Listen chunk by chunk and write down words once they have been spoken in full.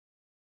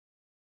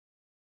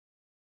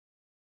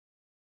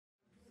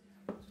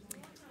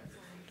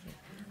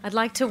I'd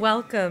like to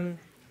welcome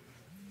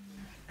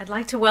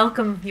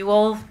you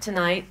all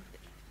tonight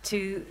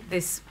to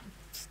this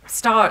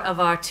start of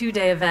our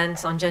two-day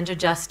event on gender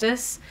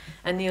justice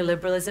and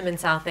neoliberalism in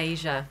South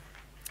Asia.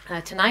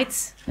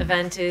 Tonight's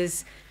event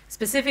is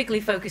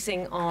specifically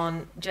focusing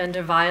on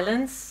gender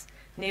violence,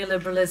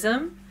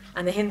 neoliberalism,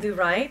 and the Hindu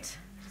right.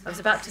 I was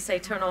about to say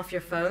turn off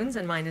your phones,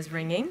 and mine is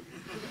ringing.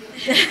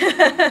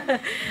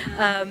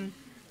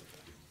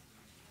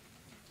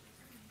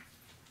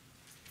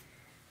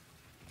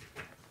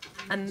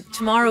 And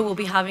tomorrow we'll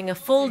be having a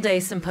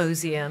full-day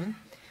symposium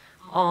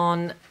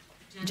on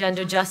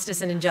gender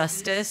justice and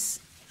injustice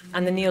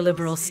and the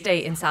neoliberal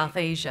state in South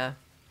Asia.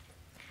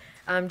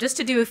 Just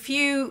to do a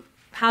few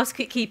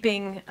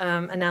housekeeping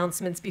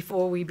announcements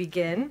before we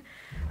begin.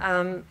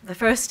 The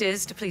first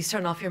is to please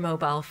turn off your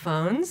mobile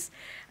phones.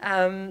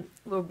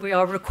 We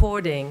are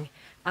recording,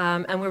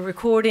 and we're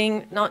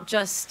recording not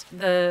just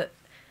the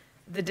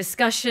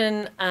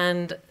discussion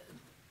and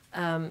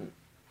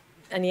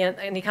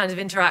any kind of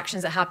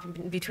interactions that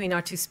happen between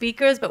our two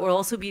speakers, but we'll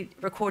also be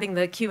recording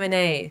the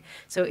Q&A.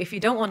 So if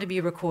you don't want to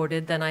be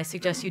recorded, then I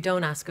suggest you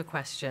don't ask a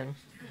question.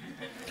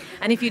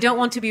 And if you don't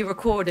want to be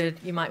recorded,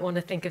 you might want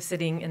to think of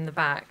sitting in the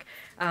back.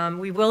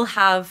 We will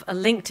have a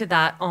link to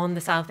that on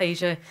the South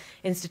Asia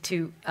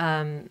Institute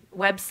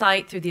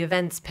website through the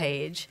events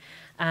page,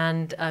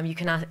 and you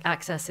can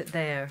access it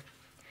there.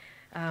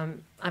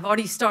 I've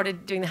already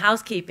started doing the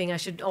housekeeping. I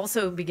should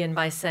also begin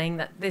by saying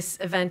that this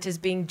event is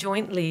being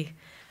jointly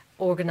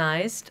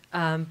organized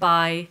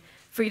by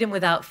Freedom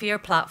Without Fear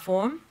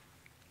platform,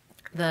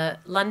 the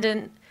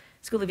London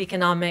School of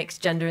Economics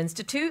Gender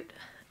Institute,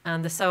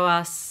 and the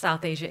SOAS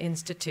South Asia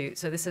Institute.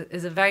 So this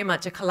is very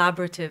much a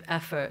collaborative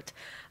effort,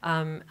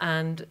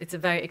 and it's a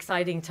very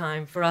exciting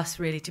time for us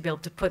really to be able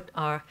to put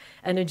our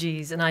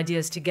energies and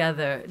ideas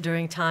together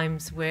during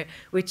times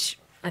which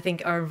I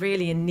think are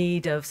really in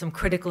need of some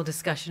critical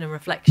discussion and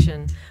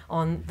reflection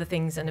on the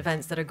things and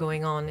events that are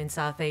going on in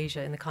South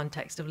Asia in the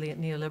context of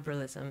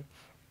neoliberalism.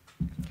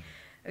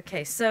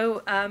 Okay,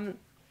 so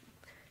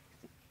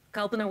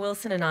Kalpana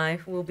Wilson and I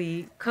will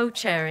be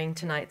co-chairing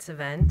tonight's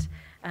event,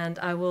 and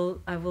I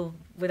will,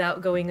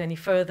 without going any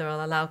further,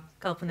 I'll allow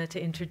Kalpana to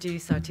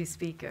introduce our two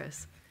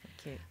speakers.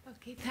 Thank you.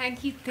 Okay,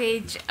 thank you,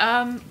 Tej.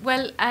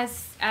 Well,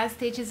 as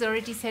Tej has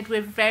already said,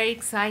 we're very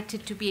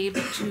excited to be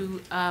able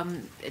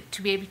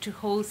to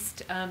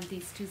host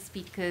these two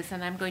speakers,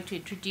 and I'm going to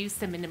introduce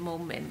them in a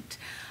moment.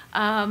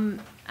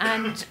 I'm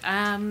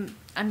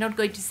not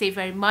going to say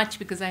very much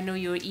because I know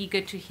you're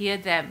eager to hear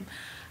them.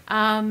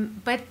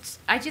 But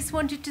I just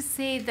wanted to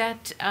say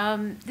that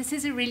this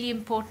is a really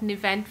important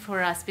event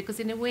for us because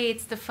in a way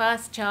it's the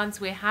first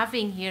chance we're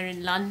having here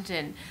in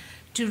London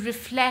to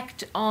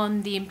reflect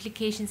on the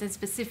implications and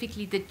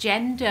specifically the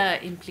gender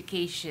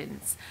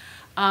implications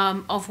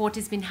of what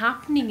has been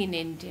happening in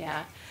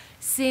India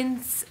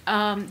since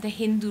the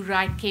Hindu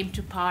right came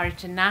to power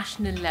at a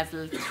national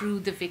level through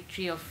the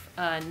victory of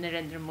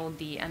Narendra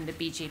Modi and the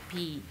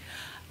BJP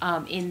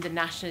in the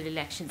national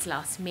elections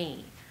last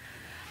May.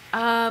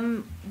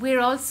 We're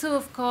also,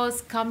 of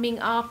course, coming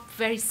up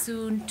very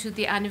soon to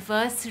the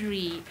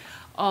anniversary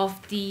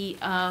of the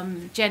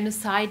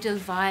genocidal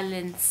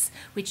violence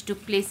which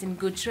took place in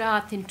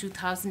Gujarat in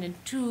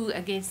 2002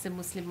 against the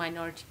Muslim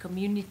minority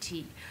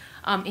community,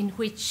 in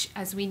which,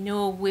 as we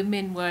know,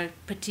 women were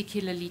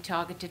particularly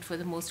targeted for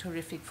the most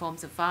horrific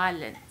forms of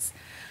violence.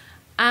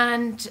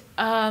 And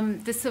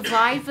the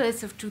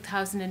survivors of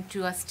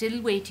 2002 are still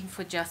waiting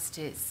for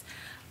justice.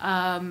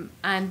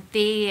 And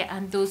they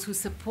and those who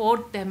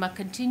support them are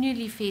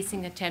continually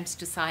facing attempts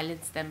to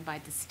silence them by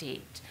the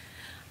state.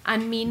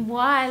 And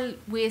meanwhile,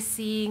 we're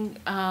seeing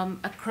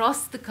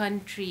across the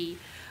country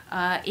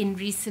in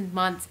recent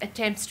months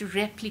attempts to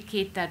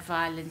replicate that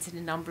violence in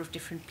a number of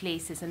different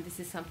places. And this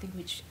is something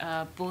which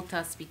both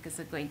our speakers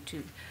are going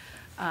to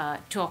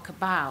talk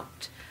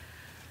about.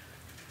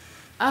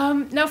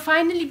 Now,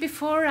 finally,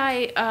 before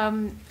I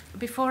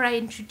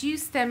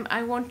introduce them,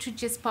 I want to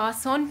just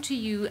pass on to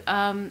you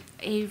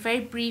a very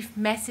brief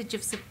message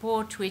of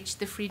support which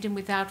the Freedom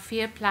Without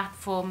Fear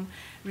platform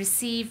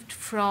received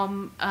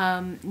from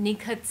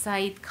Nighat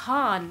Saeed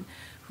Khan,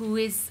 who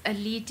is a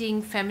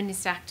leading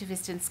feminist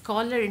activist and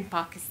scholar in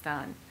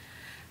Pakistan.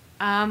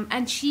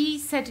 And she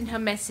said in her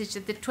message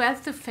that the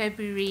 12th of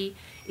February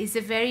is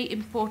a very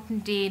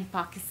important day in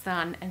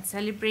Pakistan and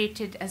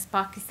celebrated as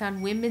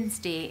Pakistan Women's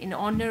Day in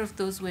honor of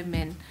those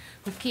women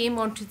who came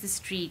onto the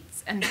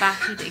streets and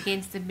battled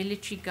against the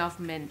military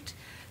government,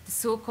 the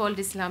so-called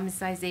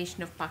Islamicization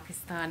of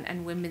Pakistan,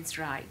 and women's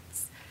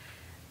rights.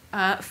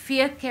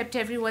 Fear kept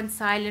everyone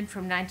silent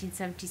from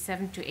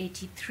 1977 to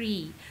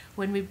 83,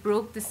 when we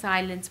broke the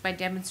silence by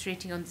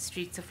demonstrating on the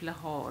streets of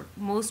Lahore.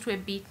 Most were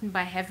beaten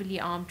by heavily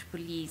armed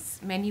police.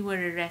 Many were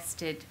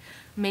arrested,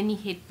 many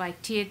hit by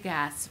tear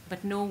gas,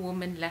 but no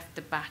woman left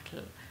the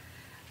battle.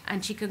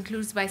 And she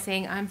concludes by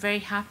saying, I'm very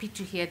happy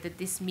to hear that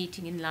this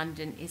meeting in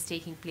London is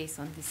taking place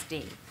on this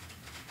day.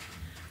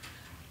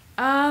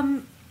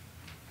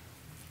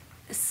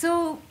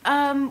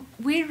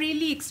 We're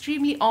really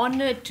extremely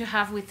honored to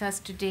have with us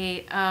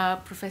today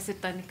Professor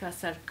Tanika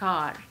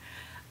Sarkar.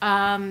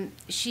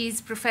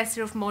 She's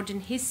Professor of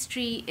Modern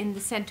History in the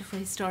Center for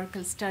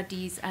Historical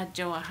Studies at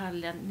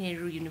Jawaharlal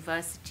Nehru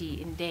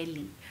University in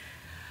Delhi.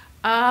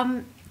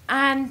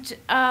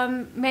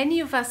 Many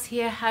of us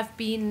here have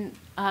been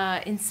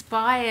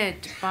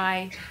inspired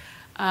by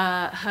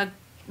her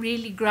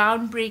really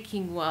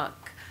groundbreaking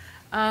work,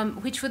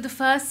 which for the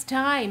first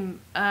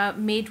time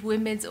made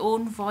women's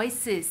own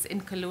voices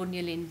in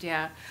colonial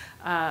India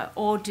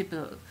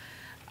audible.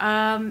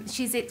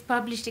 She's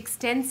published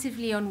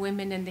extensively on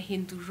women and the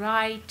Hindu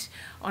right,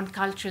 on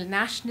cultural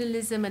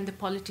nationalism and the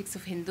politics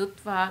of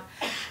Hindutva,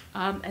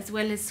 as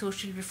well as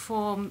social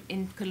reform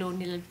in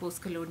colonial and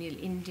post-colonial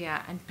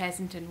India and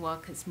peasant and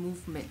workers'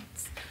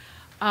 movements.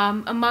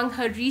 Among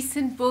her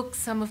recent books,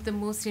 some of the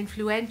most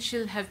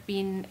influential have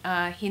been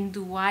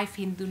Hindu Wife,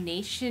 Hindu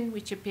Nation,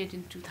 which appeared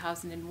in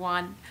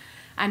 2001,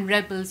 and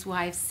Rebels,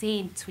 Wives,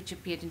 Saints, which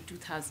appeared in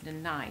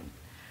 2009.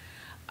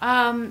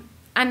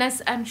 And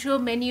as I'm sure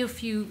many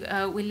of you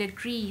will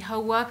agree, her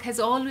work has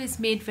always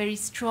made very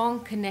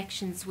strong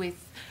connections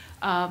with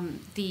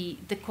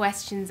the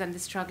questions and the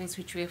struggles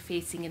which we are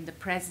facing in the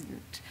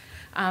present.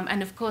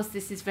 And of course,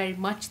 this is very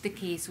much the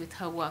case with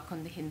her work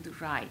on the Hindu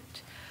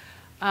right.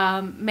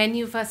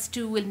 Many of us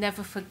too will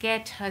never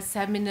forget her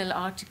seminal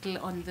article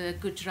on the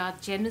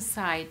Gujarat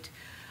genocide,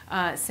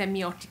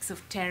 Semiotics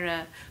of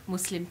Terror,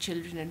 Muslim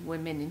Children and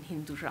Women in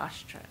Hindu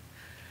Rashtra.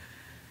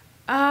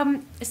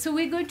 So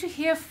we're going to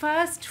hear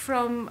first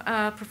from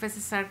Professor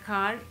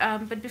Sarkar,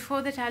 but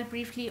before that I'll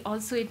briefly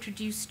also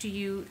introduce to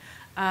you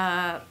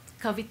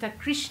Kavita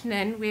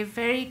Krishnan. We're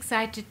very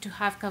excited to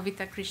have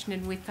Kavita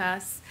Krishnan with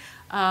us.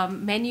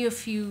 Many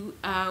of you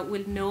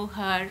will know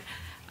her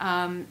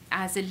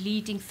as a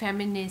leading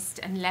feminist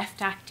and left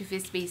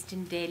activist based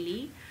in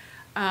Delhi.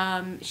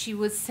 She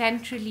was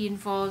centrally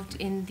involved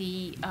in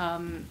the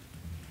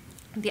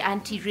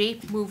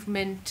anti-rape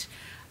movement,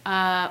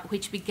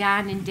 which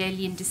began in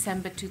Delhi in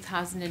December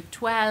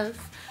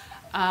 2012,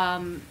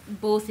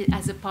 both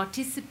as a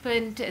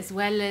participant as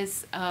well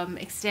as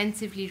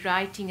extensively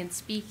writing and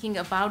speaking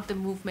about the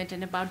movement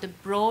and about the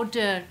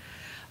broader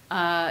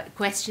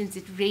questions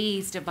it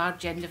raised about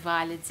gender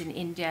violence in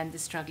India and the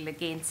struggle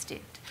against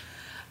it.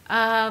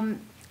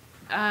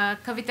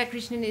 Kavita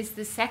Krishnan is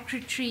the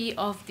secretary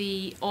of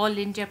the All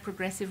India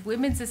Progressive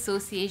Women's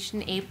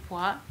Association,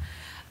 APWA,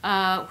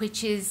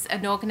 which is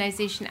an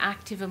organization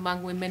active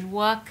among women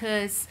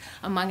workers,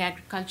 among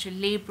agricultural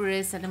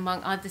laborers, and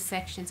among other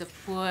sections of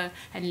poor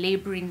and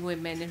laboring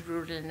women in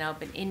rural and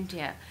urban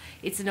India.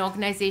 It's an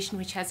organization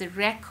which has a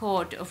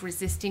record of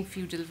resisting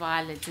feudal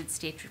violence and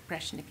state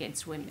repression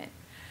against women.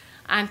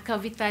 And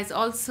Kavita is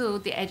also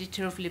the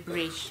editor of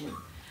Liberation,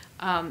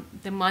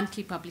 the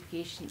monthly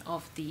publication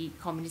of the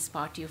Communist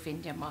Party of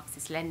India,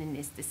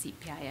 Marxist-Leninist, the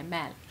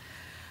CPI-ML.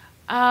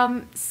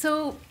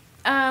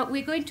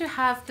 We're going to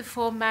have the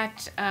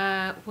format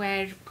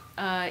where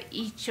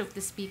each of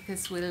the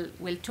speakers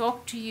will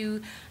talk to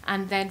you,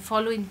 and then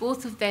following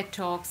both of their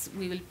talks,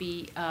 we will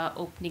be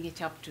opening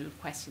it up to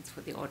questions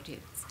for the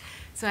audience.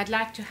 So I'd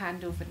like to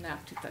hand over now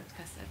to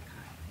Tanika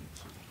Sarkar.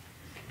 Thank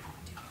you.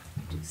 Do you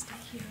want to stay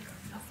here?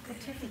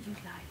 Whatever you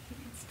like. You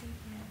can stay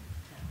here.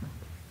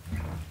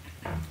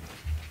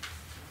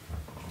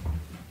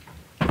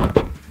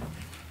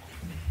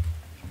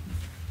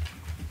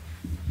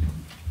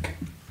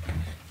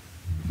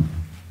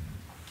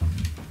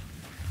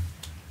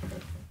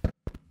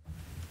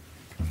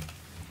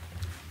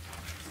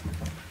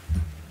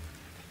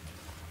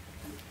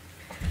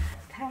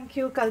 Thank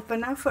you,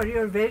 Kalpana, for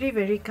your very,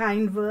 very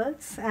kind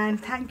words, and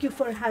thank you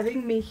for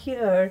having me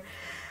here,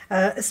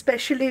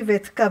 especially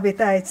with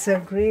Kavita. It's a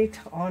great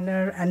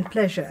honor and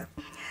pleasure.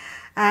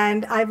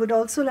 And I would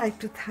also like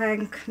to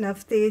thank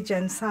Navtej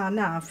and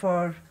Sana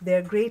for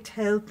their great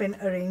help in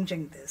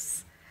arranging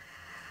this.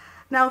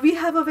 Now, we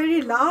have a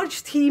very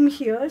large theme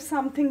here,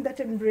 something that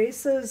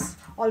embraces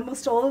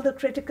almost all the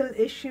critical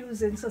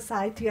issues in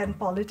society and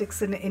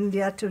politics in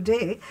India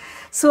today.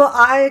 So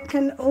I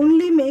can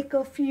only make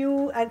a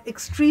few and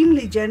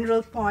extremely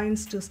general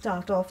points to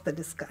start off the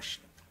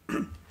discussion.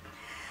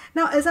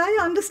 Now, as I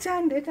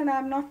understand it, and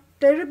I'm not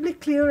terribly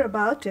clear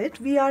about it,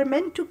 we are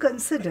meant to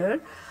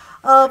consider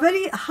a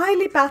very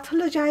highly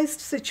pathologized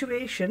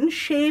situation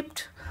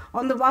shaped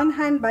on the one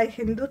hand by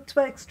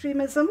Hindutva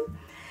extremism,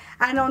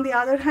 and on the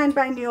other hand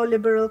by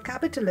neoliberal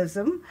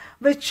capitalism,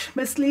 which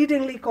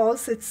misleadingly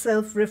calls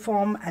itself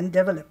reform and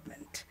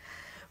development.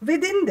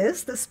 Within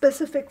this, the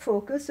specific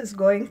focus is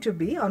going to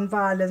be on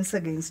violence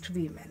against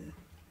women.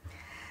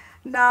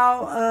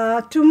 Now,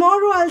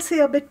 tomorrow I'll say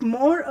a bit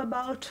more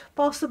about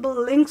possible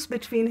links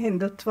between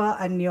Hindutva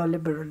and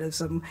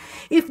neoliberalism.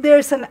 If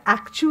there's an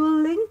actual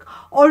link,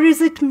 or is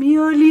it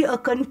merely a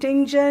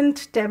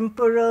contingent,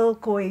 temporal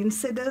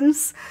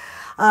coincidence?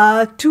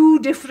 Two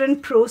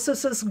different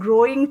processes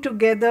growing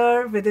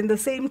together within the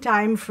same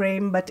time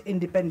frame but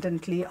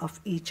independently of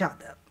each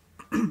other.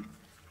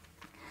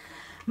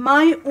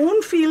 My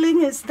own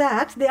feeling is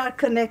that they are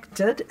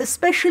connected,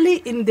 especially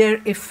in their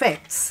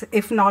effects,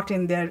 if not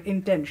in their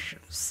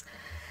intentions.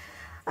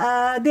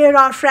 There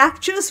are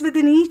fractures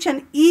within each,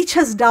 and each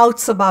has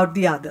doubts about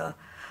the other.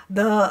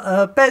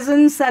 The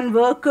peasants and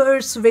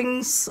workers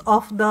wings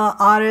of the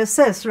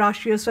RSS,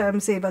 Rashtriya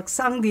Swayamsevak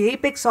Sangh, the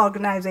apex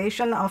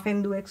organization of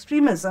Hindu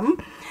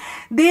extremism,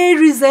 they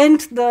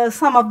resent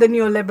some of the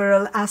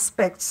neoliberal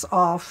aspects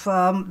of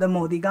the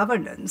Modi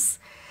governance.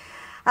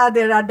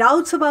 There are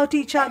doubts about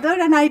each other,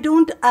 and I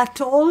don't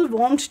at all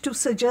want to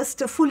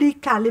suggest a fully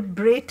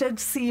calibrated,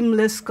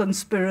 seamless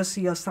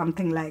conspiracy or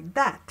something like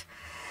that.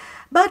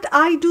 But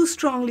I do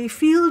strongly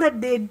feel that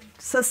they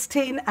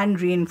sustain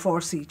and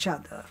reinforce each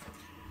other.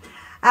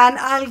 And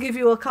I'll give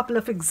you a couple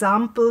of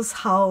examples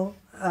how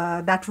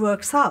that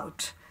works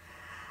out.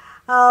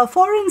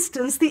 For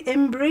instance, the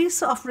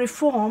embrace of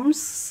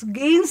reforms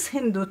gains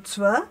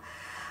Hindutva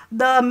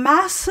the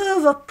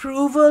massive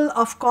approval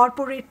of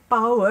corporate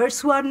powers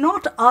who are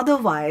not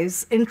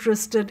otherwise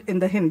interested in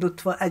the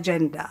Hindutva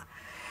agenda.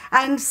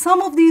 And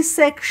some of these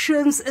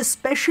sections,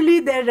 especially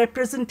their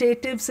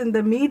representatives in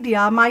the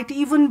media, might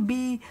even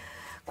be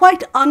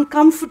quite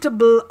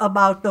uncomfortable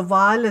about the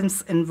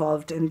violence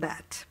involved in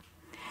that.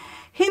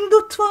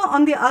 Hindutva,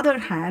 on the other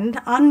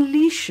hand,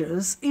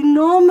 unleashes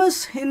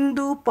enormous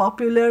Hindu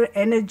popular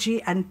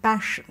energy and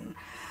passion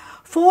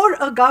for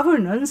a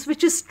governance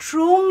which is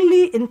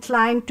strongly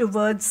inclined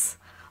towards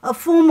a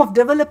form of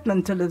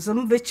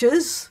developmentalism which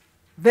is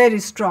very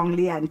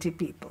strongly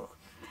anti-people.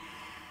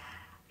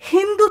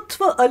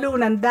 Hindutva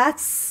alone, and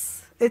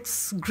that's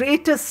its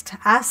greatest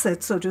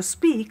asset, so to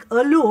speak,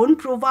 alone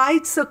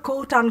provides a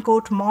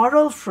quote-unquote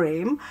moral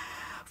frame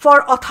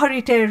for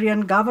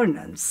authoritarian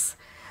governance,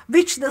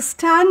 which the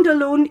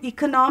standalone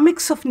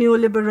economics of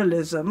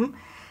neoliberalism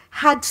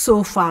had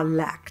so far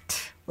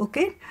lacked.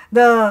 Okay,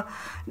 the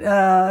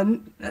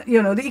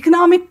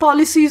economic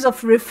policies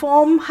of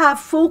reform have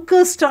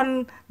focused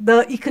on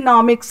the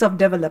economics of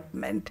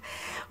development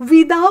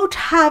without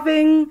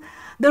having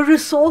the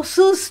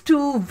resources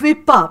to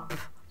whip up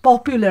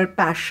popular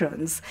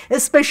passions,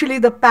 especially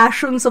the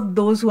passions of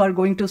those who are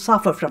going to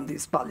suffer from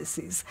these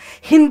policies.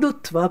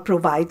 Hindutva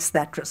provides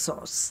that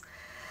resource.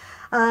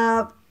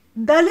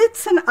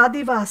 Dalits and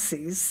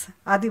Adivasi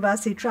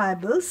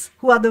tribals,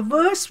 who are the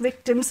worst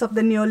victims of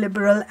the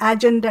neoliberal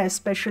agenda,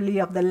 especially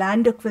of the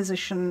land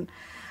acquisition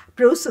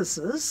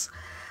processes,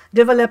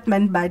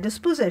 development by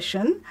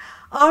dispossession,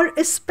 are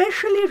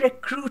especially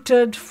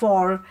recruited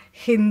for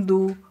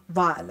Hindu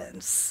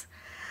violence.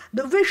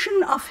 The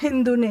vision of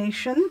Hindu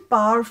nation,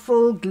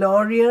 powerful,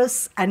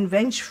 glorious, and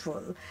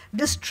vengeful,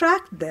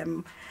 distract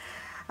them,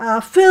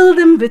 fill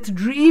them with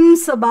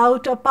dreams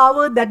about a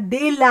power that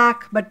they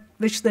lack but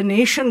which the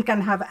nation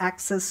can have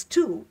access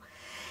to.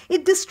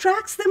 It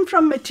distracts them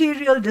from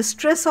material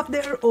distress of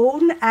their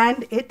own,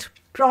 and it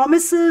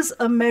promises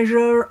a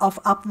measure of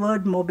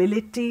upward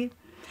mobility,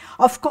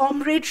 of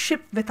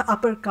comradeship with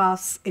upper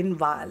castes in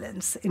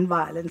violence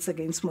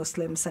against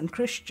Muslims and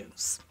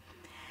Christians.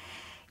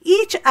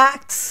 Each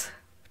acts,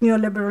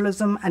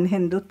 neoliberalism and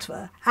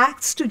Hindutva,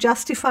 acts to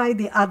justify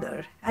the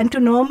other and to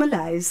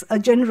normalize a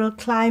general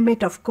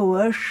climate of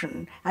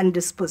coercion and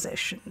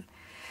dispossession.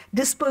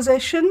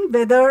 Dispossession,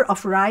 whether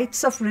of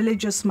rights of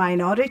religious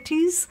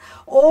minorities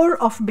or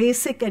of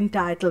basic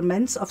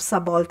entitlements of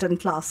subaltern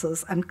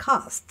classes and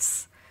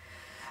castes.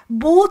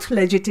 Both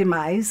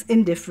legitimize,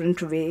 in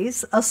different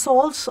ways,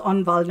 assaults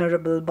on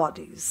vulnerable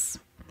bodies.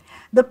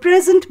 The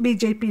present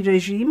BJP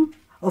regime,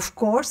 of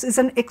course, is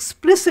an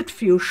explicit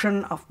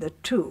fusion of the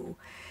two.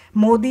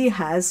 Modi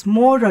has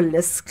more or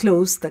less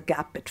closed the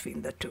gap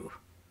between the two,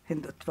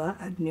 Hindutva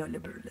and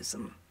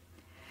neoliberalism.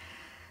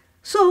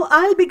 So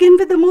I'll begin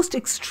with the most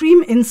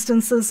extreme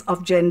instances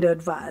of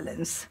gendered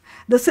violence.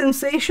 The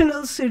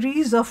sensational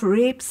series of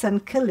rapes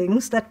and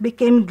killings that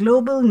became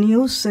global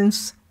news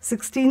since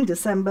 16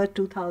 December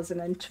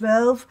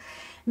 2012.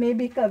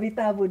 Maybe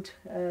Kavita would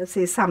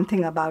say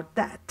something about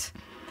that.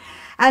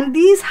 And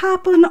these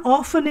happen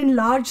often in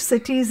large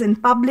cities, in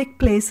public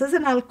places,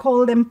 and I'll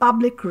call them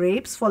public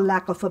rapes for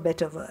lack of a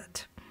better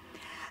word.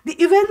 The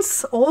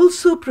events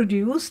also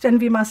produced, and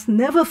we must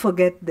never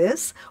forget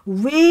this,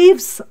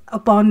 waves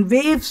upon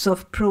waves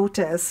of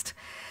protest,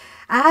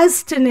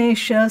 as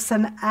tenacious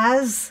and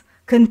as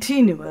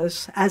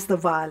continuous as the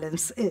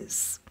violence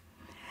is.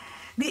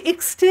 The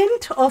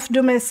extent of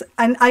domestic,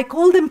 and I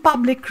call them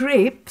public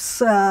rapes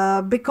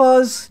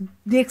because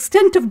the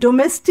extent of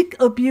domestic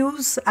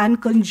abuse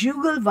and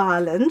conjugal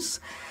violence,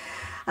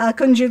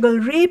 conjugal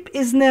rape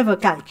is never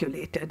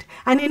calculated.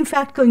 And in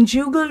fact,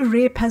 conjugal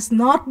rape has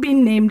not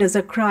been named as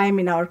a crime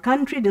in our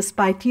country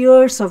despite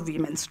years of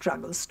women's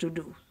struggles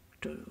to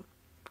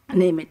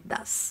name it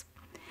thus.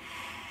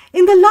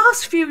 In the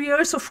last few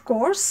years, of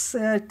course,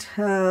 I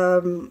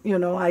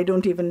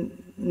don't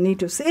even need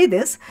to say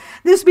this,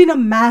 there's been a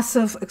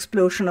massive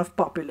explosion of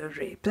public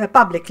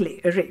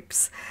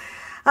rapes.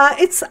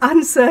 It's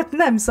uncertain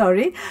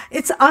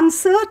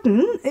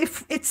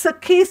if it's a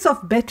case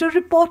of better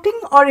reporting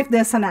or if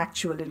there's an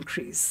actual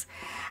increase.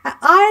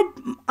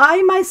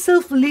 I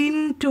myself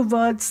lean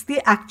towards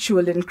the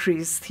actual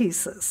increase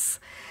thesis.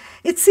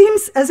 It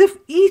seems as if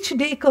each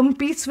day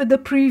competes with the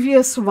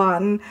previous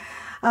one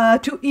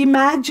to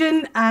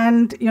imagine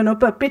and,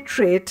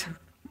 perpetrate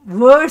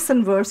worse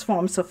and worse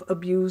forms of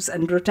abuse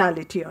and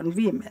brutality on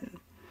women.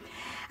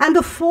 And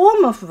the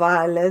form of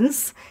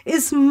violence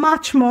is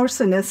much more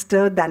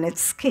sinister than its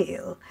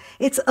scale.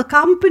 It's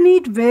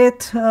accompanied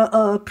with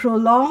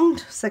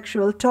prolonged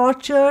sexual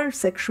torture,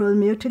 sexual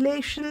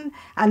mutilation,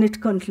 and it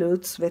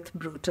concludes with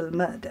brutal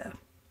murder.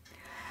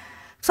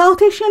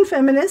 South Asian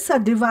feminists are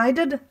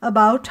divided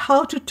about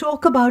how to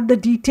talk about the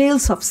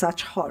details of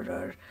such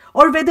horror,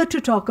 or whether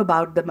to talk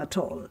about them at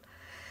all.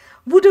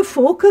 Would a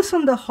focus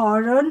on the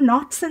horror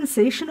not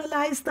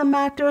sensationalize the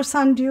matters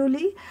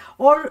unduly,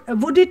 or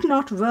would it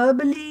not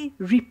verbally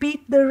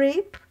repeat the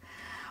rape?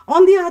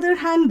 On the other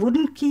hand,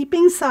 wouldn't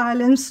keeping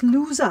silence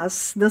lose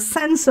us the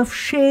sense of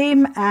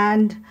shame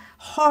and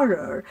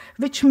horror,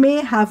 which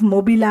may have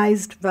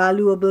mobilized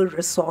valuable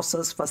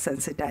resources for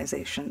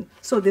sensitization?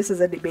 So this is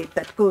a debate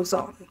that goes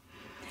on.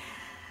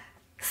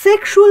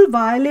 Sexual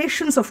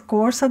violations, of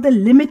course, are the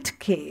limit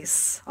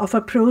case of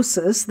a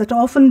process that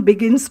often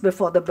begins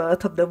before the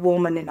birth of the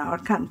woman in our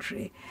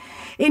country.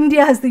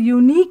 India has the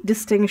unique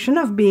distinction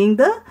of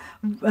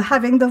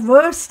having the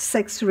worst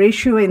sex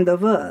ratio in the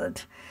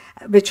world,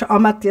 which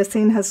Amartya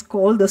Sen has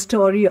called the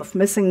story of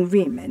missing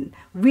women.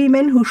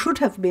 Women who should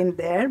have been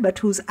there, but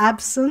whose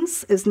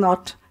absence is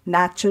not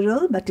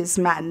natural, but is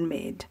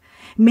man-made.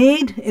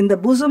 Made in the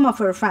bosom of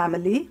her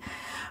family,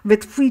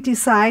 with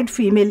feticide,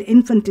 female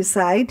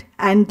infanticide,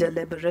 and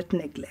deliberate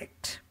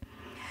neglect.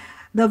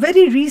 The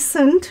very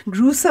recent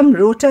gruesome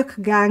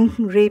Rohtak gang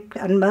rape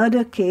and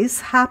murder case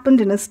happened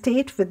in a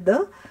state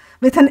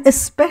with an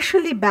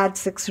especially bad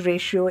sex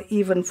ratio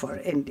even for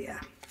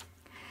India.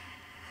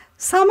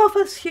 Some of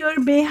us here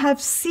may have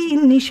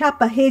seen Nisha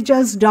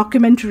Paheja's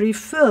documentary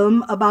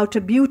film about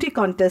a beauty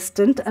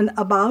contestant and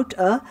about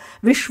a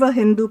Vishwa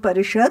Hindu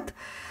Parishad,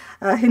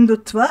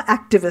 Hindutva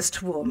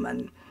activist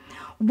woman.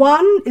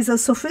 One is a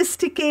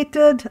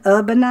sophisticated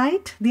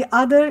urbanite, the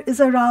other is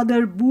a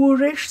rather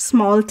boorish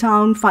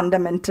small-town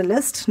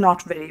fundamentalist,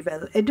 not very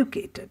well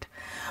educated.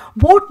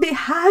 What they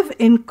have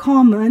in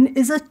common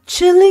is a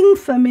chilling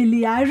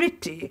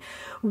familiarity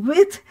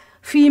with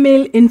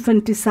female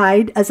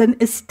infanticide as an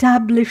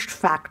established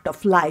fact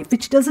of life,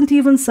 which doesn't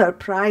even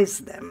surprise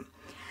them.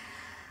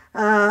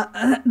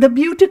 The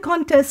beauty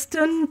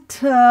contestant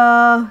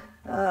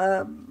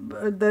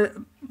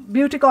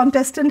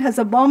has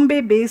a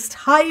Bombay-based,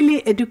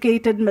 highly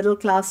educated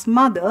middle-class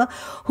mother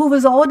who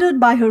was ordered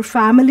by her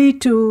family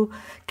to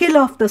kill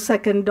off the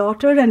second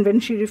daughter, and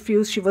when she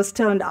refused, she was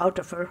turned out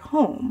of her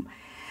home.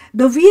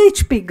 The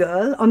VHP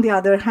girl, on the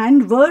other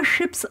hand,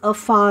 worships a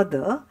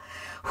father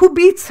who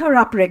beats her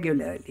up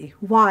regularly.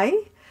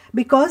 Why?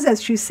 Because,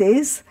 as she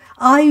says,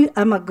 I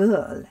am a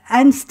girl,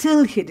 and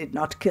still he did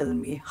not kill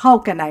me. How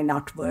can I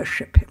not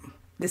worship him?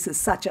 This is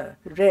such a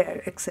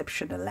rare,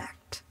 exceptional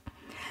act.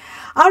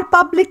 Are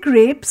public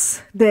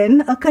rapes,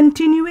 then, a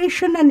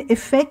continuation and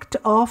effect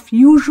of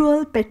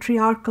usual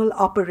patriarchal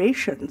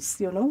operations,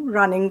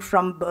 running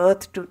from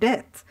birth to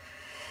death?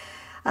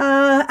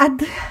 At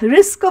the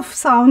risk of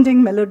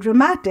sounding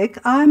melodramatic,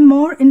 I'm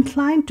more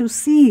inclined to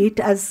see it,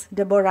 as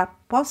Deborah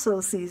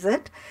Postle sees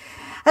it,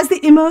 as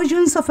the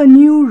emergence of a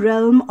new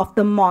realm of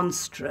the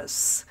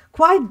monstrous,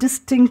 quite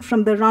distinct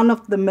from the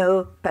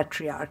run-of-the-mill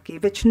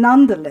patriarchy, which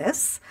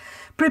nonetheless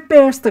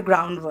prepares the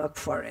groundwork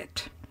for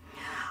it.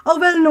 A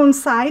well-known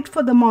site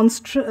for the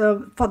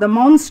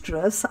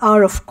monstrous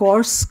are, of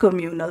course,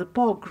 communal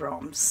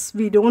pogroms.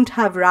 We don't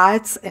have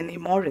riots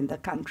anymore in the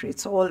country.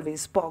 It's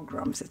always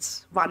pogroms.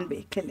 It's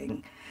one-way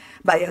killing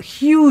by a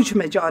huge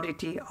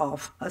majority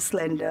of a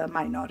slender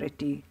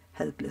minority,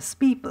 helpless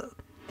people.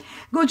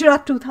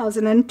 Gujarat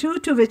 2002,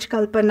 to which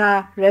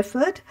Kalpana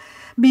referred,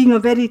 being a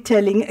very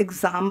telling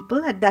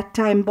example. At that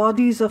time,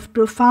 bodies of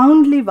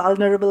profoundly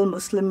vulnerable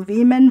Muslim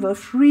women were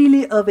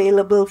freely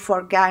available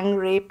for gang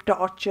rape,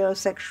 torture,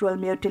 sexual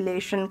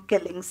mutilation,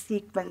 killing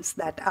sequence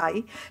that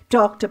I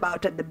talked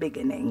about at the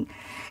beginning.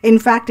 In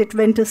fact, it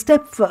went a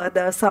step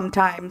further.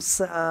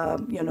 Sometimes,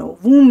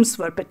 wombs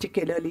were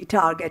particularly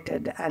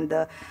targeted, and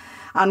the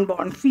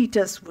unborn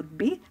fetus would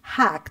be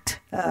hacked,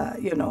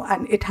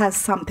 and it has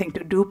something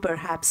to do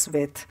perhaps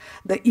with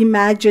the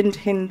imagined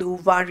Hindu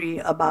worry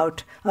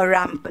about a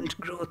rampant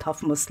growth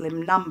of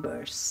Muslim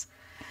numbers.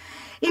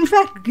 In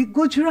fact,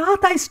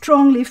 Gujarat, I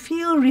strongly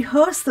feel,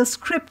 rehearsed the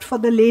script for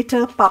the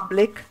later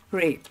public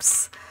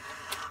rapes.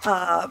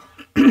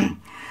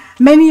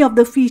 Many of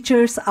the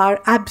features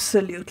are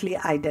absolutely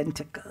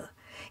identical.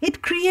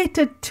 It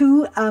created,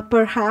 too,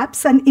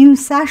 perhaps, an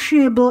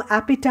insatiable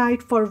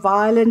appetite for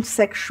violent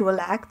sexual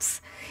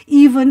acts,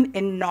 even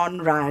in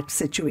non-riot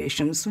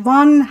situations.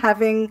 Once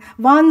having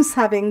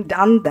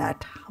done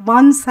that,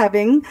 once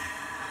having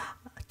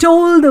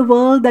told the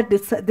world that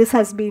this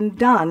has been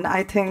done,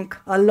 I think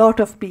a lot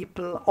of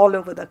people all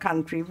over the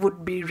country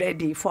would be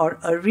ready for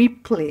a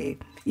replay,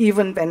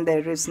 even when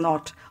there is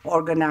not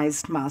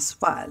organized mass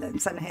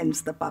violence, and hence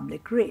the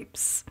public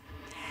rapes.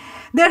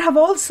 There have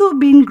also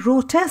been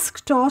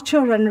grotesque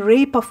torture and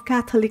rape of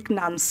Catholic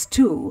nuns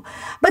too,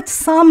 but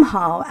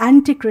somehow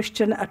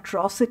anti-Christian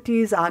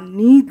atrocities are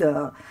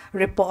neither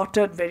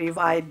reported very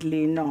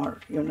widely nor,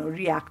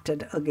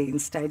 reacted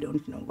against. I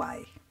don't know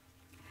why.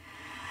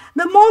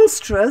 The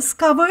monstrous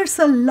covers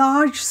a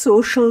large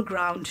social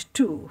ground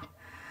too.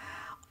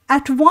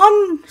 At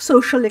one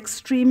social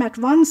extreme, at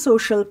one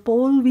social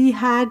pole, we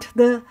had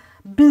the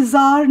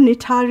bizarre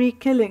Nithari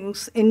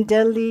killings in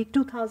Delhi,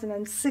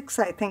 2006,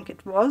 I think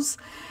it was,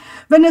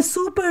 when a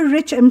super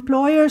rich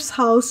employer's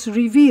house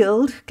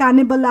revealed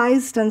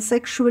cannibalized and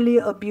sexually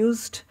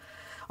abused,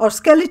 or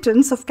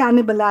skeletons of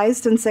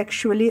cannibalized and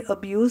sexually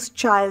abused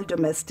child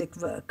domestic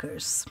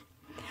workers.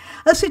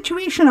 A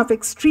situation of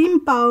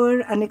extreme power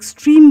and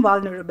extreme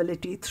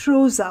vulnerability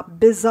throws up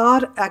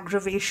bizarre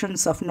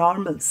aggravations of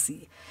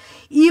normalcy,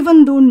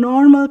 even though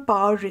normal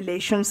power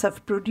relations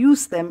have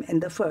produced them in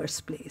the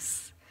first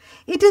place.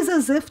 It is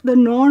as if the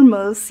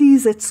normal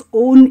sees its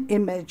own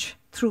image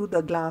through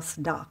the glass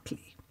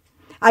darkly.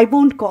 I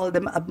won't call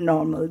them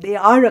abnormal. They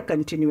are a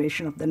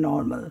continuation of the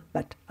normal,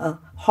 but a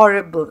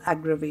horrible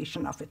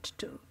aggravation of it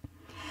too.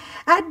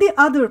 At the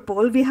other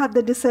pole, we have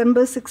the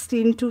December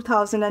 16,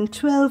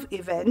 2012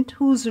 event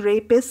when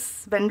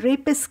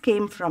rapists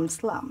came from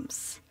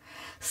slums.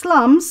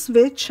 Slums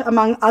which,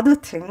 among other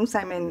things,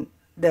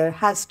 there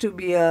has to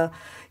be a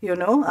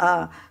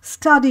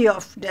study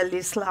of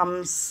Delhi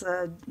slums,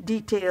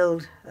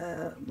 detailed,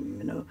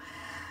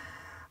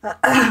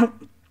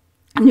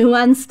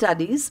 nuanced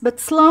studies, but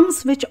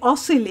slums which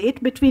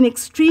oscillate between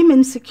extreme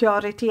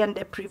insecurity and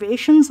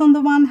deprivations on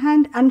the one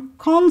hand and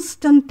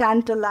constant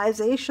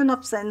tantalization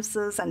of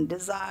senses and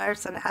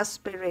desires and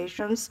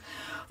aspirations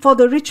for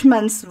the rich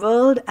man's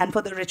world and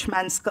for the rich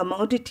man's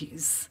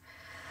commodities,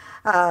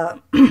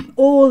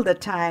 all the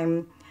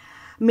time,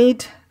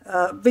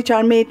 which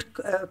are made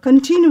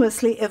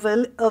continuously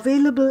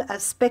available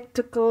as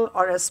spectacle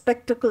or a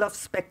spectacle of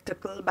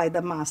spectacle by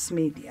the mass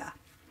media,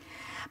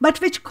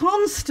 but which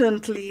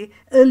constantly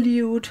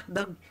elude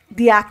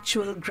the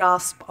actual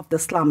grasp of the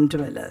slum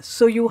dwellers.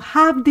 So you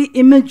have the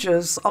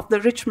images of the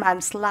rich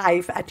man's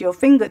life at your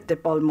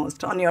fingertip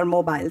almost on your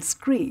mobile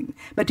screen,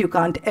 but you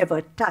can't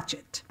ever touch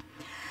it.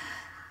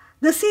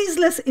 The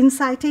ceaseless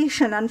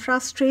incitation and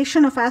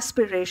frustration of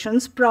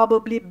aspirations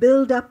probably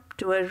build up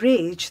to a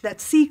rage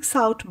that seeks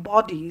out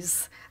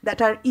bodies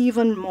that are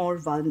even more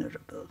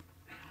vulnerable.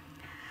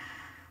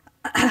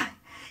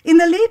 In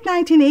the late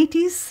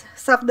 1980s,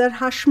 Safdar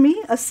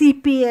Hashmi, a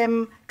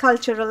CPM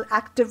cultural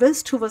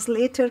activist who was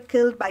later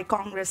killed by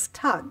Congress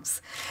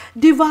thugs,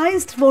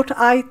 devised what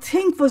I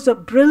think was a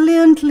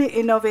brilliantly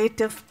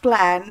innovative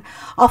plan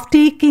of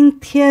taking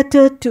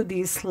theater to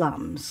these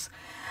slums.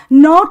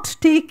 Not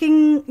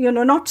staging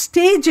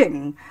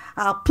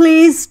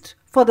plays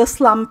for the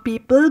slum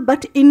people,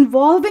 but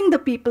involving the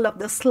people of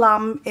the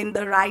slum in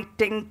the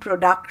writing,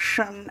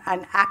 production,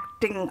 and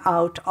acting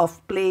out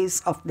of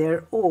plays of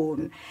their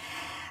own.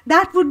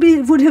 That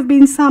would have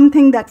been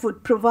something that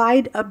would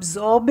provide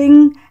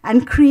absorbing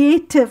and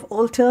creative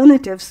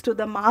alternatives to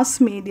the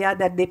mass media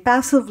that they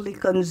passively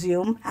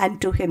consume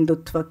and to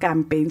Hindutva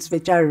campaigns,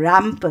 which are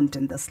rampant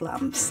in the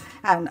slums,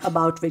 and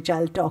about which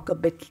I'll talk a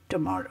bit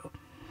tomorrow.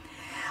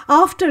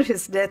 After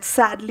his death,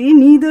 sadly,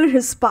 neither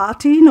his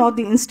party nor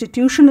the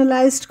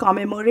institutionalized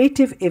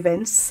commemorative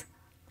events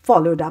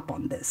followed up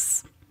on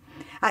this.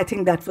 I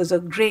think that was a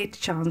great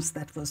chance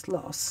that was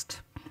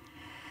lost.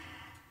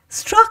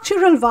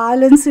 Structural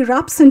violence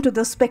erupts into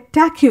the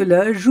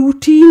spectacular,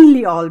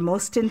 routinely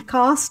almost, in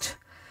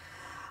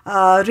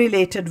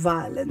caste-related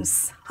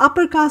violence.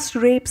 Upper caste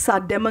rapes are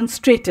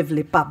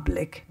demonstratively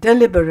public,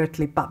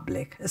 deliberately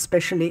public,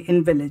 especially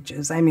in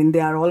villages. They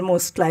are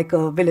almost like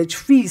a village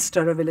feast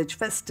or a village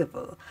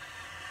festival,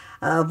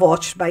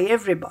 watched by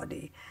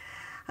everybody.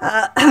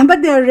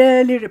 But they are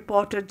rarely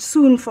reported,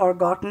 soon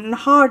forgotten,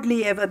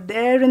 hardly ever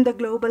there in the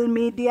global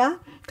media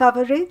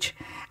coverage,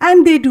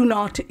 and they do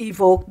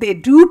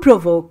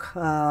provoke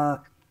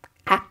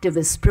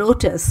activist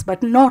protests,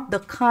 but not the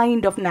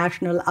kind of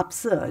national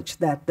upsurge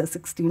that the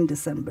 16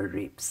 December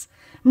rapes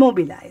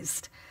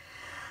mobilized.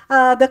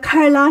 The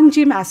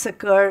Kharlanji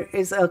massacre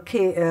is a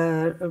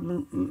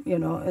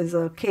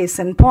case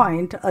in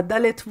point. A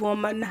Dalit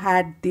woman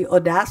had the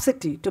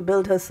audacity to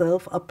build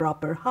herself a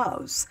proper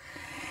house,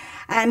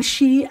 and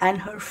she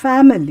and her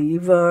family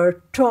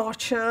were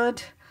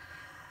tortured,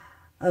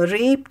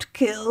 raped,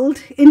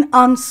 killed in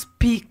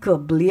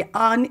unspeakably,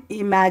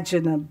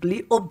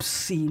 unimaginably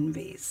obscene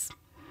ways.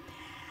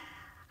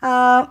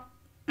 The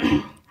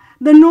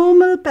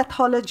normal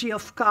pathology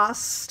of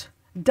caste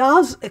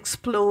does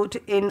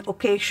explode in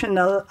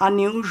occasional,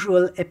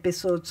 unusual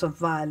episodes of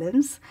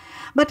violence,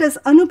 but as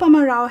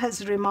Anupama Rao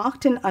has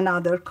remarked in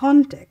another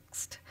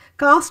context,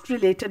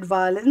 caste-related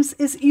violence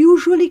is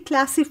usually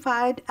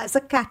classified as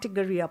a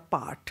category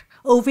apart,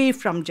 away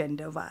from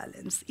gender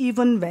violence,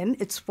 even when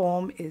its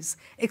form is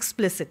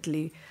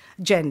explicitly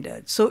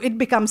gendered. So it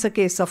becomes a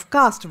case of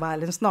caste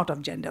violence, not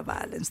of gender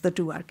violence. The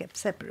two are kept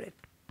separate.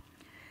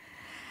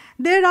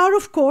 There are,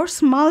 of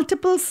course,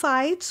 multiple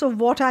sides of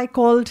what I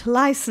called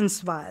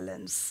licensed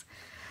violence.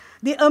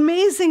 The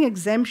amazing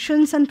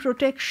exemptions and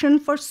protection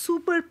for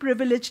super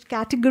privileged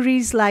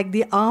categories like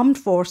the armed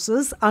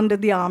forces under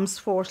the Armed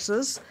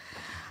Forces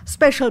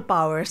Special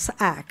Powers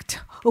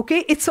Act.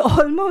 Okay, it's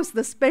almost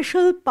the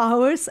Special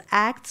Powers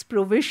Act's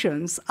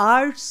provisions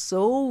are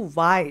so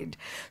wide,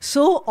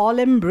 so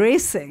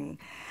all-embracing,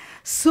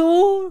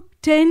 so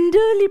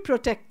tenderly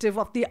protective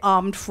of the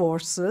armed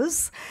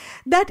forces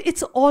that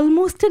it's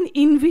almost an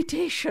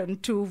invitation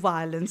to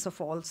violence of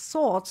all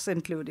sorts,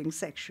 including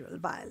sexual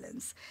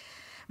violence,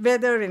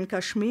 whether in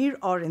Kashmir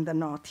or in the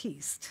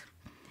Northeast.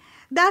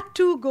 That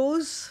too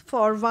goes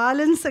for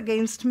violence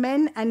against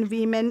men and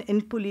women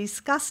in police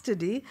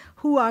custody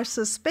who are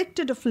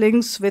suspected of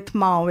links with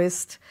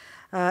Maoist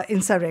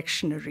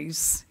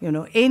insurrectionaries.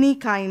 Any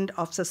kind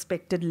of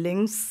suspected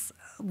links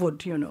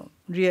would,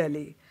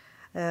 really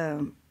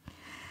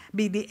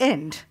be the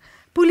end.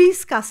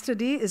 Police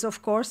custody is,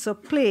 of course, a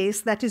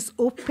place that is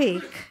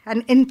opaque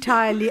and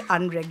entirely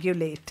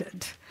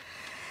unregulated.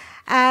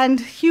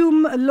 And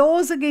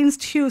laws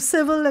against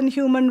civil and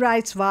human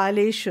rights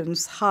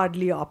violations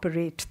hardly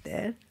operate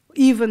there,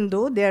 even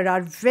though there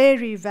are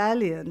very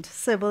valiant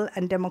civil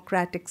and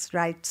democratic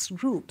rights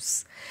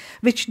groups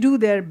which do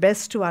their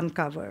best to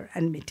uncover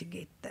and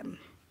mitigate them.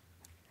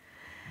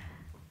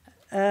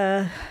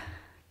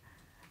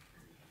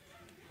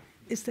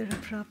 Is there a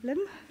problem?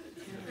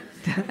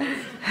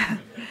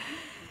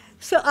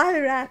 So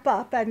I'll wrap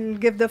up and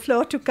give the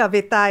floor to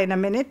Kavita in a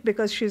minute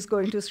because she's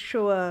going to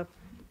show a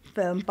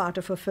film, part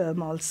of a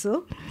film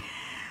also.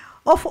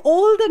 Of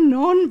all the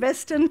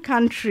non-Western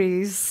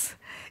countries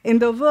in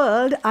the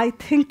world, I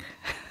think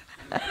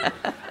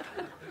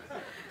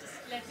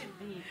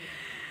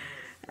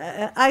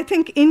I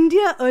think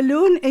India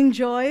alone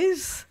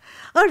enjoys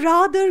a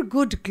rather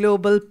good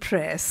global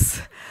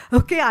press.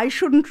 Okay, I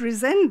shouldn't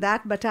resent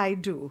that, but I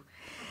do.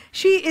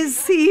 She is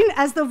seen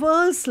as the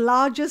world's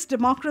largest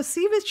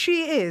democracy, which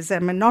she is. I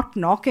mean, not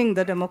knocking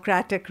the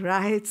democratic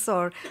rights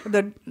or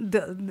the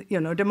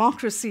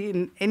democracy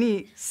in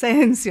any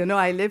sense.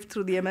 I lived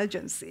through the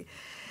emergency.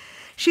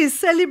 She is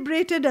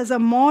celebrated as a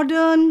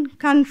modern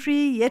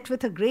country, yet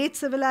with a great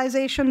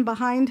civilization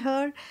behind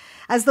her,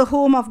 as the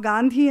home of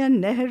Gandhi and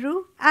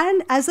Nehru,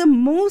 and as a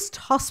most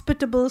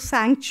hospitable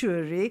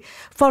sanctuary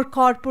for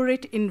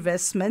corporate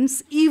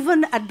investments,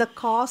 even at the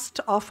cost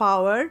of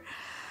our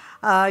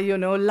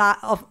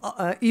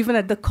even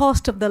at the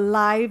cost of the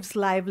lives,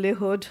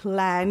 livelihood,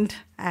 land,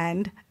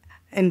 and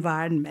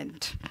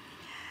environment.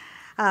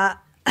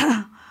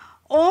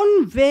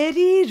 On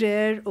very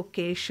rare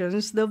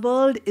occasions, the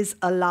world is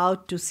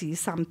allowed to see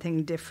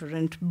something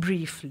different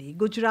briefly.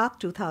 Gujarat,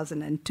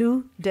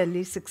 2002,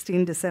 Delhi,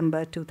 16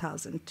 December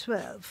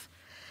 2012.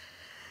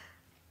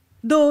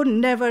 Though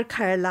never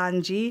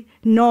Khairlanji,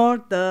 nor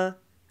the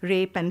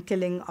rape and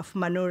killing of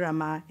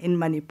Manorama in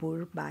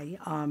Manipur by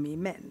army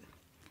men.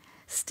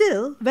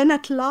 Still, when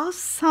at last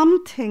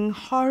something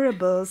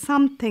horrible,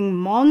 something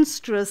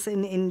monstrous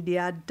in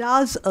India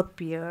does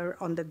appear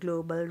on the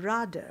global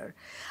radar,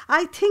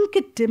 I think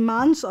it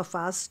demands of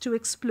us to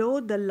explore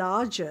the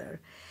larger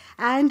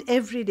and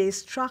everyday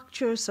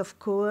structures of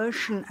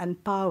coercion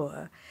and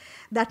power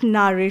that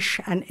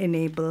nourish and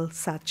enable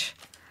such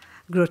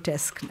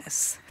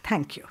grotesqueness.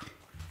 Thank you.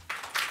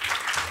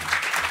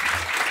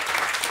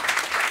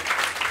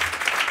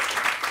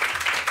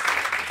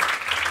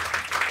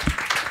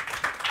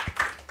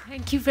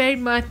 Thank you very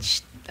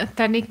much,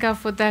 Tanika,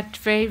 for that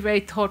very,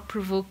 very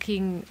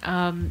thought-provoking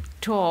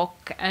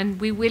talk. And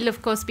we will,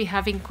 of course, be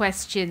having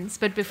questions.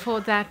 But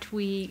before that,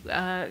 we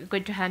are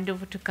going to hand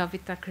over to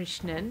Kavita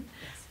Krishnan.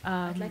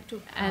 I'd like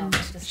to, and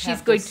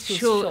she's going to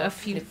show a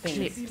few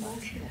clips.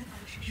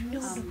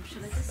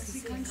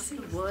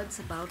 Words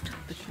about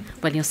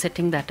when you're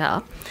setting that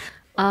up.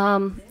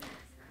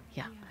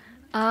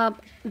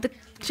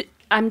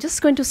 I'm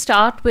just going to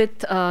start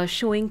with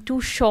showing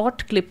two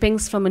short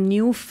clippings from a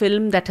new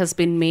film that has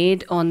been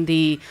made on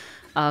the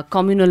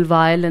communal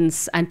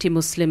violence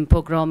anti-Muslim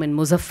pogrom in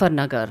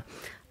Muzaffarnagar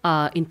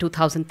in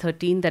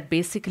 2013 that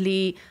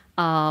basically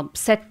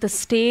set the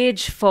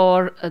stage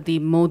for the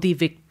Modi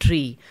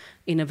victory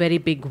in a very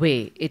big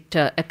way. It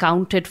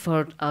accounted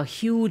for a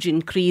huge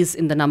increase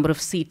in the number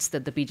of seats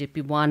that the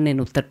BJP won in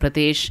Uttar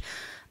Pradesh,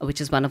 which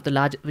is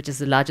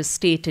the largest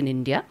state in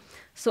India.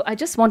 So I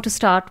just want to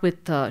start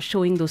with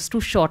showing those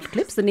two short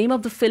clips. The name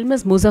of the film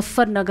is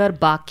Muzaffarnagar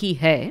Baki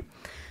Hai,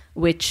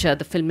 which the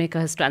filmmaker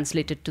has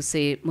translated to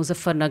say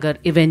Muzaffarnagar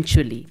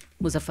eventually,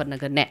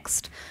 Muzaffarnagar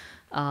next,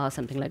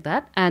 something like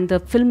that. And the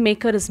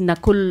filmmaker is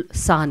Nakul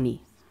Sahni.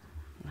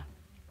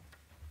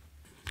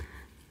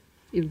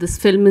 If this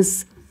film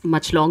is a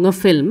much longer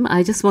film,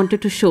 I just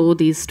wanted to show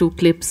these two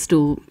clips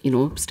to,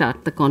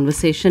 start the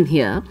conversation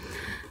here.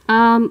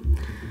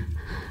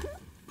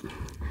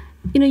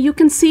 You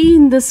can see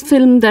in this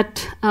film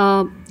that,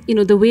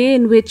 the way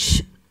in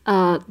which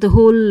the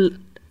whole,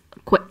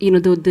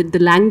 the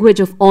language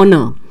of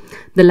honor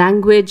the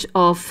language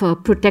of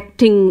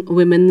protecting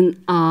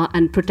women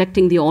and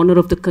protecting the honor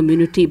of the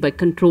community by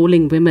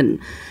controlling women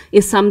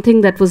is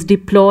something that was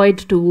deployed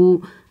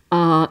to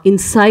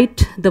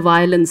incite the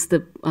violence,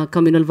 the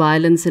communal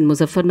violence in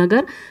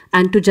Muzaffarnagar,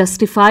 and to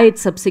justify it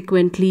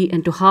subsequently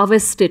and to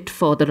harvest it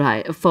for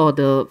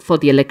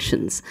the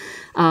elections.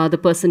 The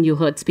person you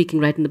heard speaking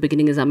right in the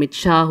beginning is Amit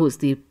Shah, who's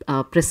the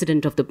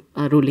president of the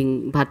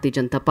ruling Bharatiya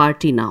Janata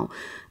Party now.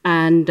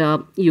 And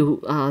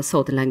you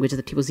saw the language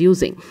that he was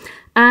using.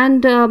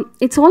 And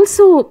it's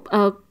also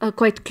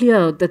quite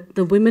clear that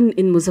the women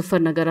in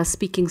Muzaffarnagar are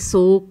speaking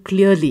so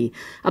clearly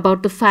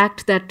about the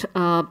fact that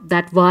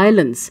that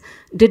violence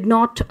did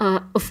not,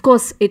 of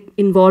course, it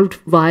involved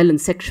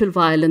violence, sexual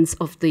violence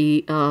of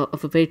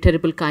a very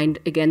terrible kind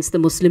against the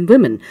Muslim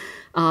women.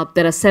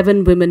 There are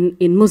 7 women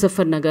in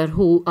Muzaffarnagar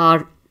who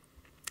are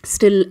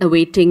still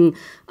awaiting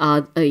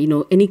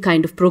any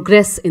kind of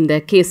progress in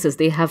their cases.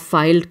 They have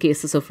filed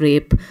cases of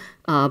rape,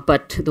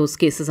 but those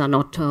cases are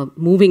not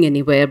moving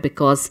anywhere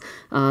because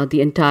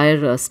the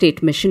entire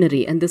state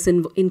machinery, and this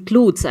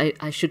includes,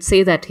 I should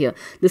say that here,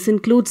 this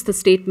includes the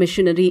state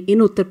machinery in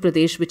Uttar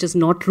Pradesh, which is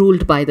not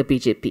ruled by the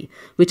BJP,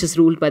 which is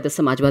ruled by the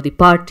Samajwadi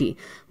Party,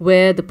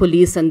 where the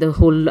police and the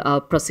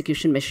whole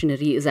prosecution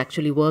machinery is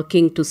actually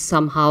working to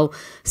somehow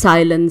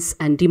silence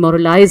and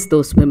demoralize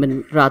those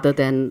women rather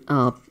than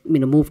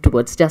move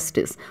towards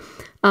justice.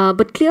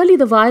 But clearly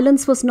the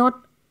violence was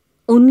not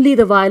only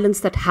the violence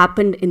that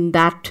happened in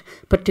that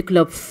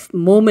particular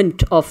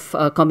moment of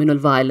communal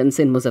violence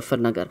in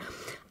Muzaffarnagar.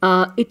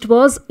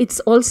 It's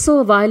also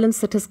a violence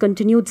that has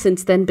continued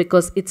since then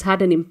because it's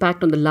had an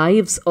impact on the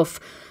lives of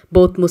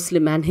both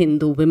Muslim and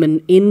Hindu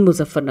women in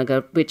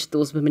Muzaffarnagar, which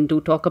those women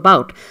do talk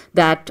about,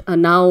 that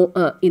now,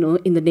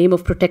 in the name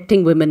of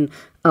protecting women,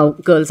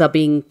 girls are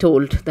being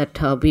told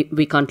that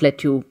we can't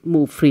let you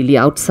move freely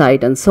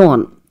outside and so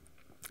on.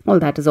 All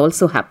that is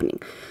also happening.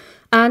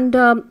 And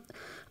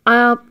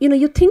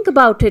you think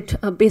about it,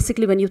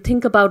 basically when you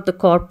think about the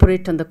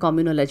corporate and the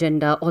communal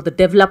agenda or the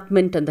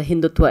development and the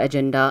Hindutva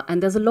agenda,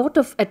 and there's a lot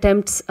of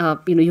attempts,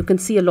 you can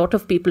see a lot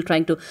of people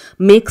trying to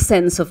make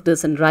sense of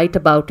this and write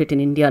about it in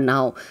India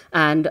now.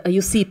 And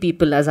you see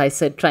people, as I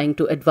said, trying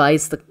to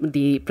advise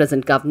the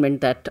present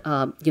government that,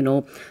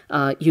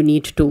 you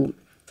need to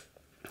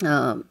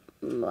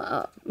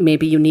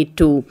maybe you need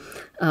to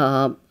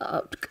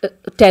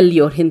tell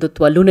your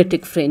Hindutva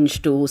lunatic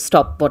fringe to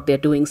stop what they're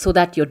doing so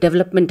that your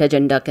development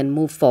agenda can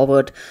move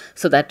forward,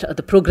 so that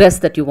the progress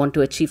that you want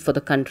to achieve for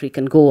the country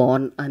can go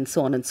on and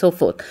so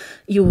forth.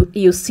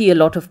 You see a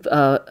lot of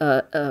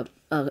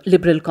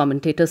liberal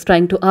commentators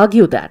trying to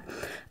argue that.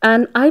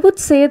 And I would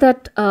say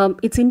that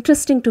it's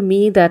interesting to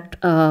me that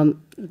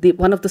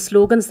one of the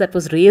slogans that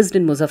was raised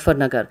in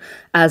Muzaffarnagar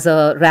as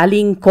a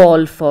rallying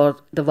call for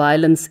the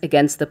violence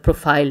against the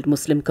profiled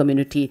Muslim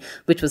community,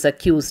 which was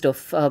accused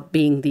of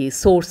being the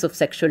source of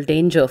sexual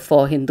danger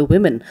for Hindu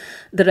women,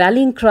 the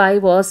rallying cry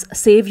was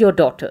 "Save your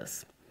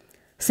daughters."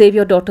 Save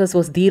your daughters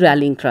was the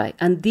rallying cry.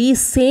 And the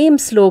same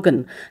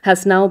slogan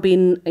has now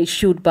been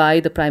issued by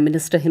the Prime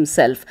Minister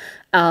himself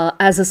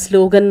as a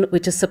slogan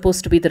which is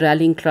supposed to be the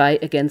rallying cry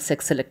against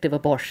sex-selective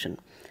abortion.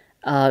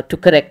 To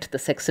correct the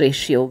sex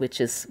ratio,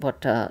 which is what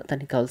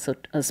Tanika also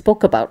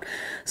spoke about.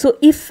 So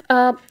if,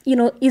 what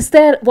is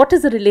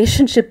the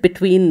relationship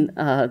between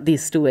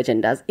these two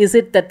agendas? Is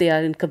it that they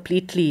are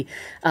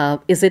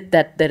is it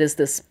that there is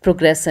this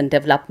progress and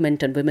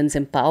development and women's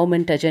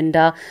empowerment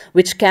agenda,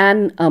 which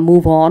can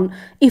move on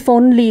if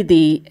only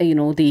the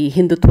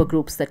Hindutva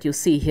groups that you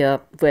see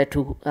here were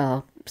to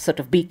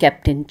sort of be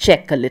kept in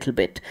check a little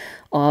bit,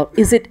 or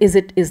is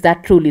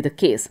that truly the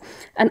case?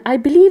 And I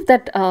believe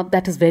that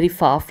that is very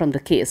far from the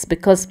case,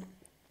 because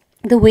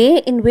the way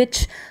in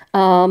which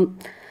the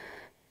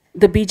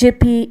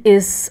BJP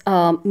is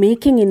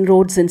making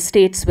inroads in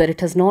states where it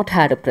has not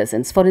had a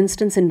presence, for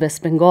instance in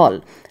West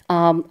Bengal,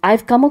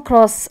 I've come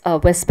across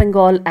West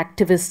Bengal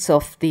activists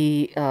of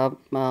the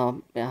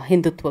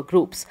Hindutva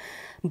groups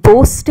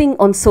boasting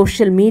on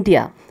social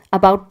media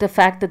about the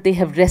fact that they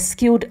have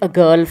rescued a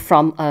girl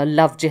from a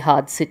love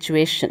jihad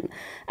situation.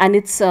 And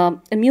it's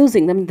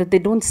amusing that they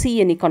don't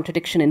see any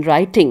contradiction in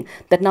writing,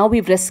 that now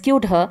we've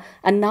rescued her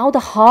and now the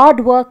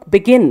hard work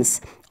begins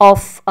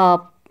of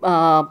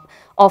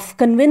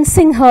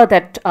convincing her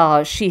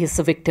that she is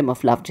a victim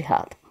of love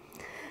jihad.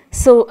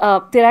 So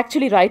they're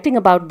actually writing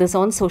about this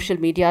on social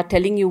media,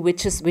 telling you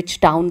which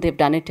town they've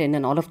done it in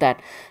and all of that.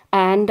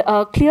 And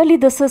clearly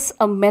this is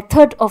a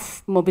method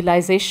of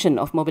mobilization,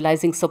 of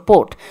mobilizing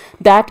support,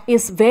 that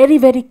is very,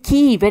 very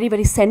key, very,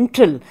 very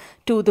central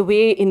to the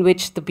way in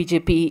which the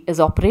BJP is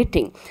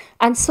operating.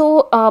 And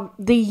so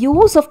the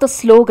use of the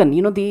slogan,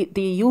 the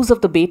use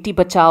of the Beti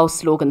Bachao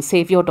slogan,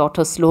 Save Your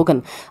Daughter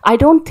slogan, I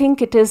don't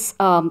think it is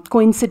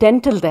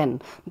coincidental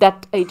then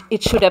that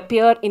it should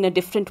appear in a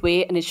different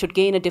way and it should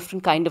gain a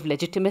different kind of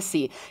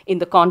legitimacy in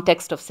the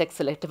context of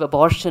sex-selective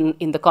abortion,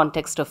 in the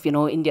context of,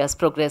 India's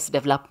progress,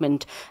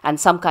 development, and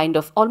some kind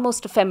of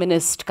almost a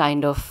feminist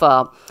kind of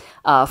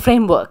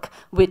framework,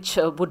 which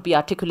would be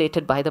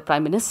articulated by the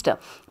Prime Minister.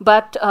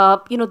 But,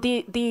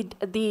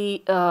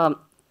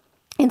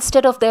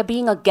 instead of there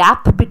being a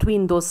gap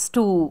between those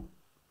two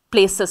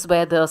places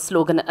where the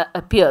slogan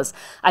appears,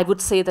 I would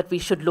say that we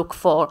should look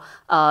for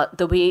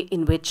the way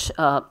in which,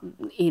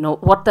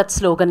 what that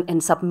slogan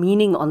ends up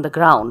meaning on the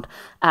ground,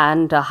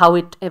 and how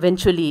it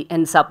eventually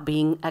ends up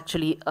being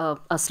actually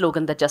a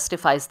slogan that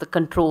justifies the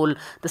control,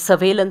 the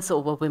surveillance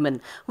over women,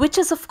 which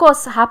is of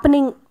course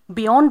happening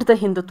beyond the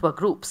Hindutva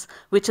groups,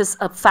 which is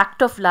a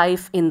fact of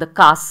life in the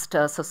caste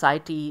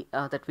society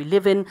that we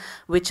live in,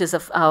 which is,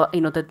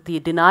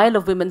 the denial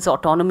of women's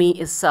autonomy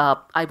is,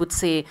 I would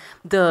say,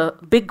 the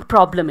big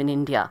problem in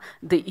India.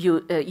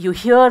 You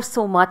hear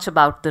so much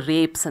about the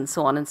rapes and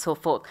so on and so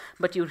forth,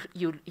 but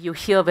you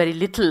hear very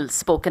little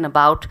spoken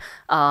about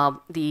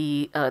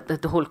the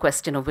whole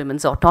question of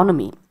women's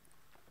autonomy.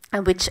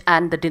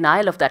 And the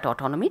denial of that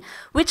autonomy,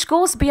 which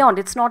goes beyond.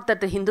 It's not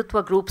that the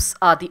Hindutva groups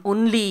are the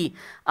only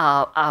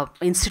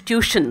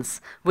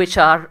institutions which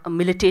are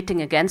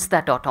militating against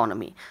that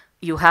autonomy.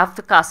 You have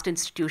the caste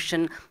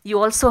institution.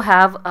 You also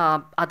have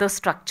other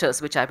structures,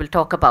 which I will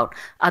talk about,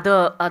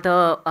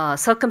 other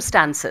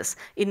circumstances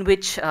in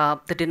which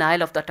the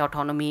denial of that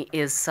autonomy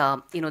is,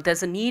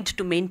 there's a need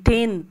to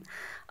maintain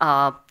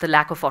the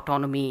lack of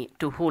autonomy,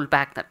 to hold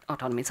back that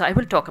autonomy. So I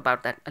will talk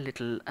about that a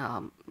little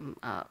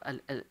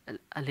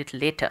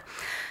later.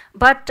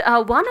 But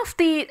one of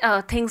the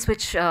things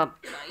which I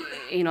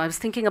was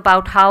thinking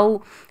about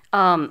how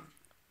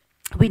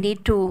we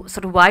need to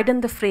sort of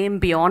widen the frame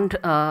beyond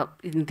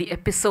in the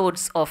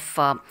episodes of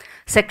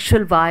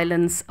sexual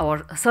violence,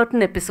 or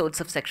certain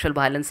episodes of sexual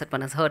violence that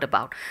one has heard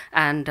about.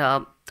 And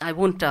I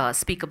won't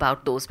speak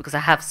about those because I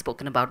have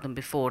spoken about them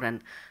before,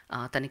 and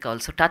Tanika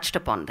also touched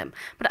upon them.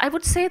 But I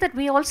would say that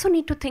we also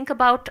need to think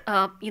about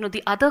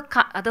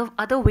the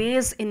other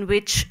ways in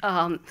which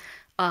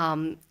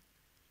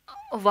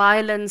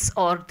violence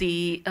or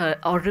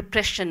or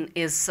repression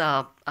is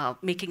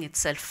making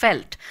itself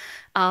felt.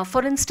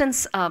 For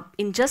instance,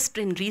 in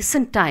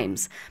recent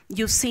times,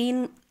 you've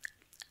seen,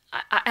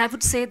 I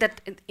would say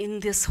that in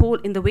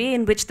the way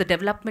in which the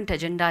development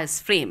agenda is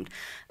framed,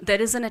 there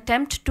is an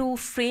attempt to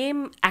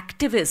frame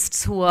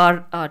activists who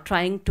are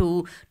trying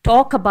to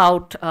talk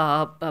about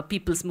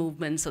people's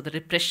movements, or the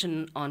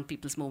repression on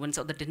people's movements,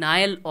 or the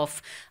denial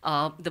of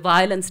the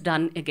violence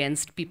done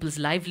against people's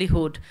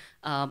livelihood,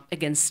 of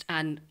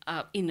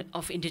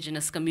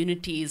indigenous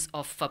communities,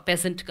 of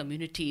peasant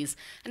communities,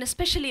 and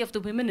especially of the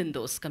women in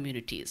those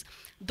communities.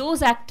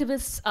 Those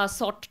activists are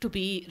sought to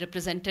be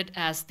represented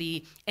as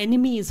the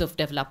enemies of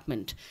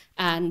development.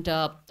 And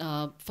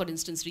for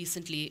instance,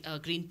 recently, a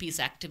Greenpeace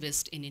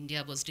activist in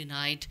India was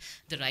denied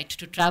the right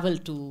to travel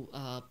to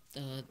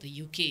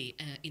the UK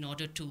in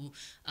order to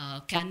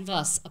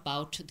canvass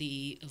about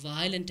the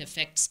violent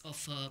effects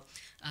of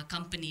a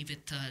company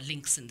with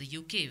links in the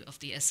UK, of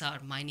the SR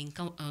mining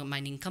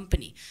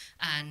company,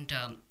 and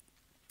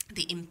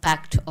the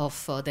impact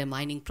of their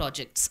mining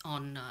projects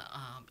on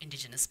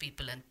indigenous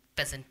people and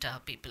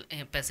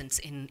peasants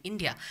in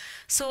India.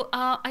 So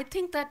I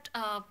think that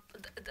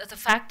the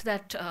fact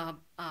that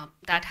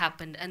that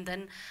happened, and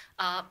then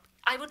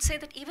I would say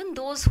that even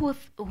those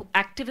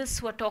activists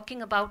who are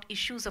talking about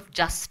issues of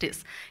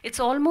justice, it's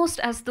almost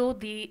as though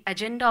the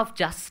agenda of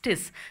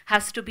justice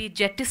has to be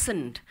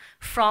jettisoned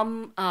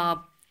from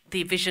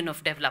the vision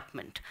of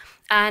development.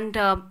 And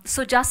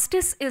so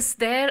justice is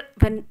there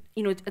when,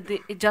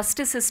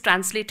 justice is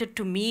translated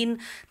to mean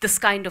this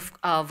kind of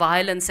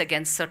violence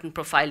against certain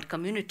profiled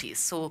communities.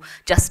 So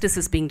justice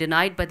is being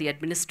denied by the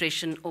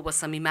administration over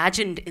some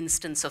imagined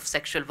instance of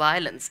sexual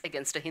violence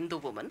against a Hindu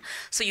woman.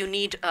 So you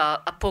need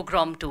a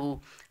pogrom to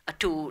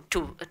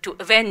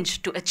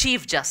avenge, to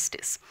achieve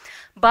justice.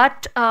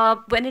 But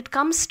when it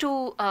comes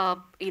to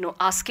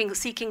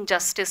seeking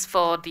justice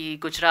for the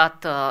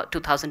Gujarat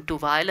 2002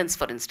 violence,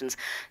 for instance,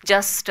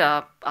 just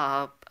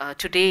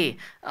today,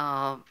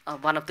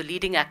 one of the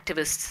leading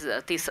activists,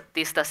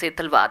 Teesta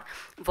Setalwar,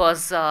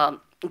 was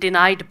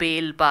denied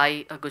bail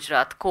by a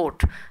Gujarat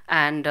court,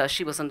 and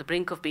she was on the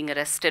brink of being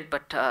arrested,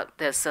 but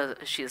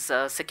she's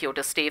secured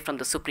a stay from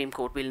the Supreme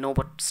Court. We'll know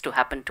what's to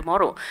happen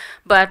tomorrow.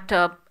 But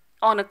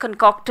on a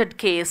concocted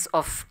case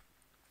of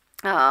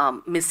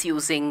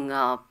misusing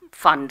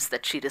funds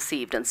that she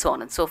received, and so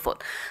on and so forth.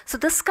 So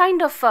this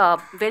kind of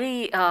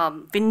very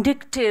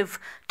vindictive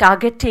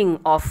targeting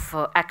of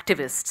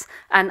activists,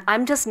 and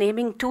I'm just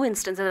naming two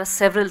instances.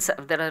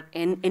 There are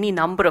any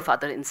number of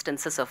other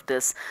instances of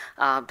this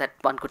that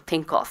one could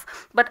think of.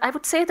 But I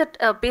would say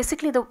that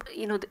basically the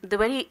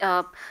very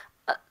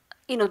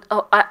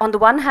on the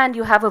one hand,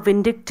 you have a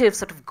vindictive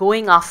sort of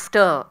going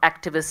after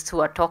activists who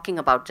are talking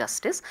about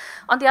justice.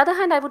 On the other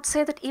hand, I would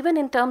say that even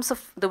in terms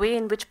of the way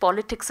in which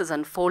politics is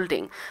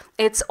unfolding,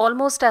 it's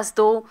almost as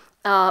though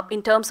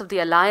in terms of the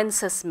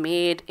alliances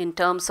made, in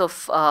terms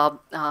of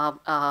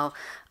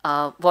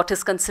what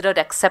is considered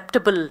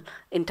acceptable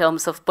in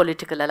terms of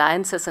political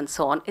alliances and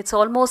so on, it's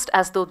almost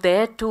as though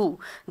there too,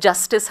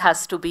 justice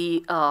has to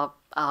be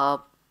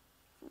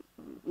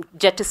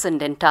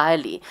jettisoned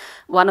entirely.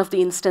 One of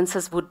the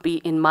instances would be,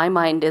 in my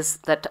mind, is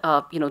that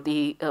we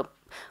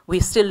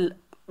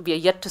are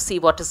yet to see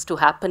what is to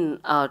happen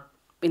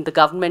in the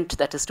government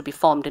that is to be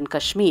formed in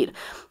Kashmir.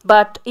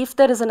 But if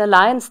there is an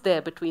alliance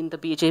there between the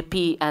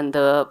BJP and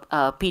the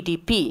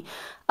PDP,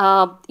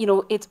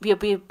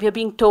 we are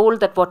being told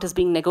that what is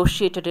being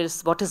negotiated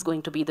is what is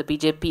going to be the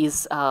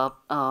BJP's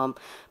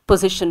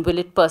position. Will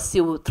it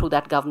pursue through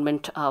that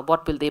government?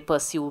 What will they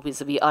pursue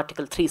vis-a-vis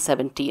Article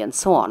 370 and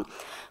so on?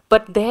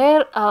 But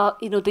there,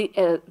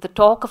 the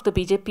talk of the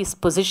BJP's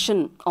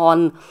position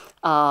on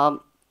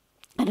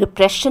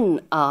repression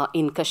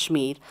in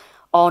Kashmir,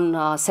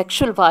 on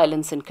sexual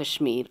violence in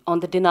Kashmir, on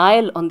the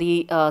denial, on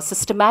the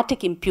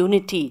systematic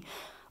impunity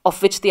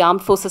of which the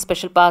Armed Forces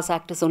Special Powers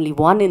Act is only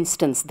one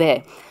instance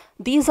there.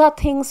 These are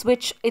things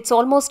which it's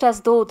almost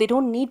as though they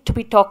don't need to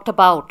be talked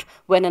about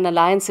when an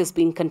alliance is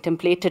being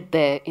contemplated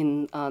there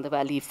in the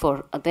valley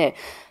for there.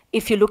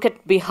 If you look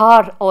at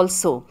Bihar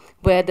also,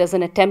 where there's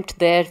an attempt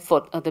there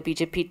for the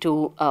BJP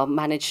to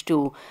manage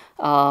to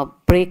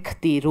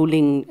break the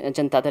ruling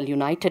Janata Dal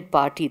United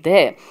Party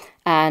there,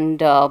 and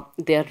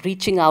they're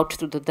reaching out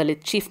to the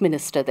Dalit chief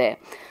minister there.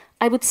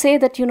 I would say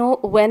that,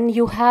 when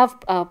you have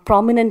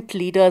prominent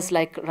leaders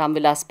like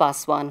Ramvilas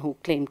Paswan, who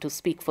claim to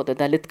speak for the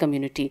Dalit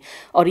community,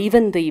 or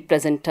even the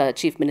present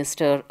chief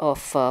minister of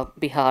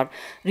Bihar,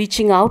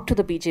 reaching out to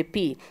the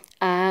BJP,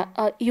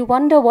 you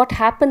wonder what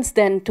happens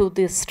then to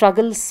the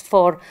struggles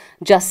for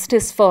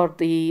justice for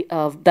the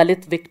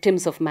Dalit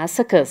victims of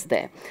massacres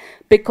there.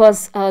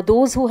 Because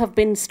those who have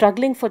been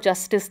struggling for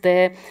justice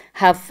there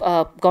have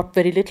got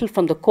very little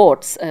from the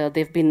courts.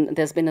 There's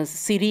been a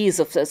series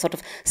of sort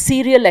of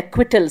serial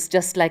acquittals,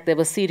 just like there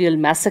were serial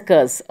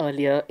massacres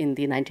earlier in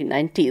the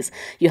 1990s.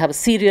 You have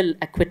serial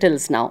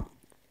acquittals now.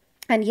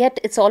 And yet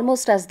it's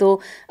almost as though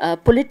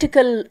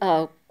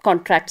political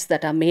contracts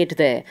that are made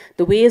there,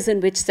 the ways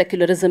in which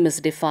secularism is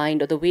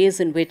defined, or the ways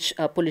in which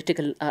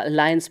political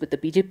alliance with the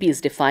BJP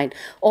is defined,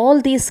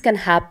 all these can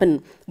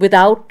happen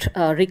without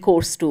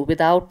recourse to,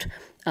 without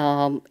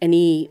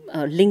any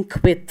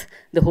link with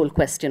the whole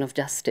question of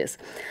justice.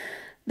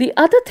 The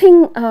other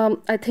thing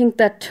I think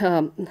that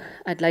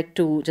I'd like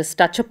to just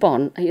touch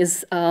upon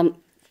is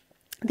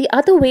the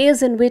other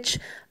ways in which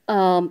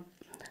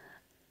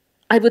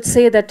I would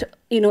say that,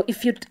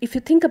 if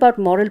you think about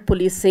moral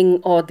policing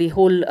or the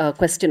whole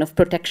question of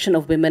protection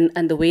of women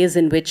and the ways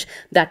in which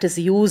that is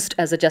used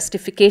as a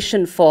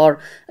justification for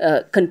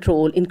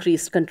control,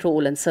 increased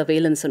control and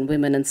surveillance on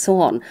women and so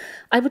on,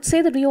 I would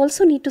say that we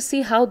also need to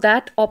see how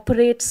that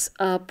operates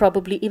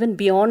probably even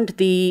beyond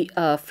the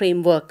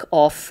framework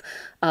of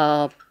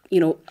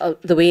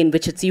the way in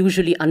which it's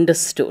usually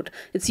understood.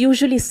 It's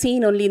usually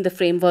seen only in the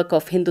framework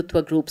of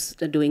Hindutva groups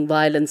doing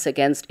violence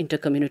against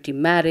intercommunity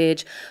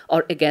marriage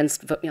or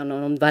against,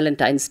 on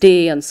Valentine's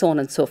Day and so on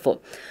and so forth.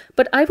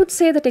 But I would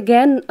say that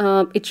again,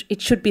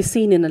 it should be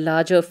seen in a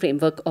larger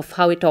framework of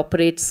how it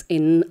operates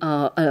in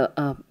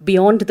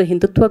beyond the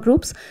Hindutva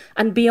groups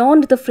and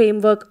beyond the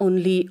framework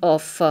only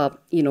of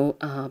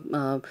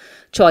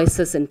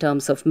choices in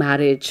terms of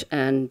marriage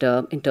and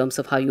in terms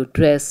of how you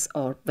dress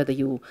or whether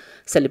you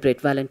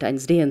celebrate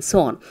Valentine's Day and so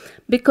on.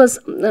 Because,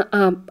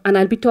 and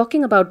I'll be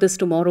talking about this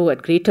tomorrow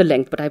at greater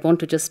length, but I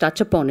want to just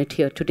touch upon it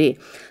here today,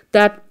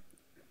 that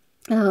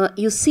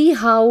you see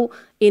how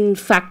in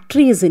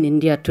factories in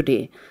India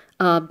today,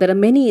 there are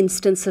many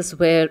instances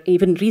where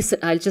even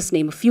recent, I'll just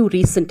name a few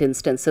recent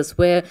instances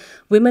where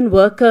women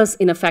workers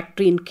in a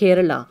factory in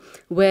Kerala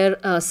were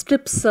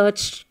strip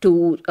searched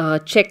to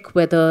check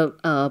whether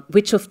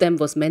which of them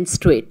was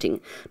menstruating,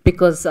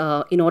 because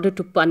in order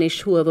to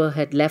punish whoever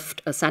had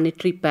left a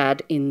sanitary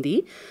pad in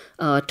the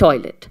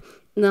toilet.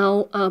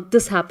 Now,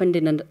 this happened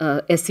in an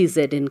SEZ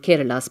in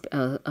Kerala.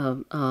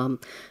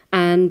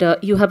 And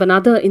you have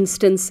another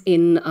instance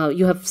in,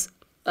 you have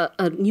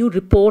a new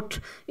report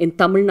in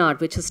Tamil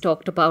Nadu, which has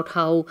talked about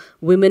how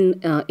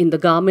women in the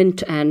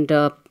garment and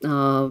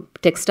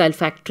textile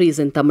factories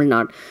in Tamil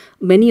Nadu,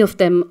 many of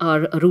them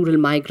are rural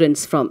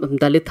migrants from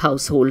Dalit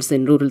households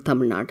in rural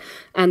Tamil Nadu,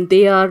 and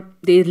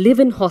they live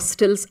in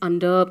hostels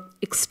under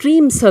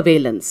extreme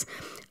surveillance.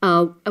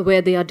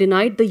 Where they are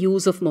denied the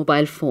use of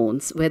mobile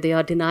phones, where they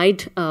are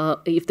denied,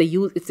 if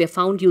they're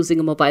found using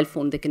a mobile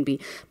phone, they can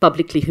be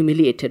publicly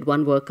humiliated.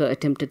 One worker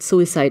attempted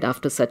suicide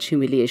after such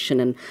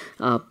humiliation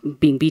and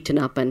being beaten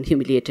up and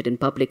humiliated in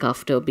public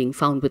after being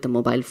found with a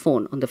mobile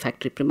phone on the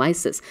factory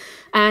premises.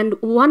 And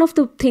one of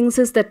the things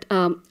is that,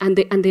 and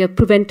they are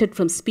prevented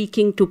from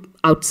speaking to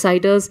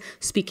outsiders,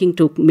 speaking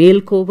to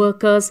male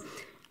co-workers.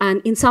 And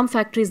in some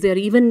factories, they are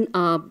even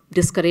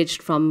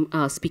discouraged from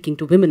speaking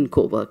to women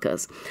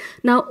co-workers.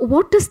 Now,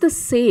 what does this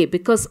say?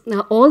 Because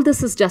all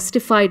this is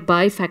justified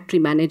by factory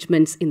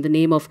managements in the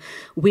name of,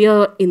 we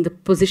are in the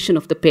position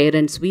of the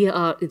parents.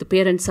 The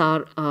parents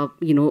are,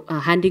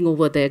 handing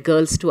over their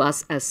girls to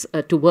us as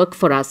to work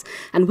for us,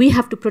 and we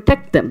have to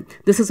protect them.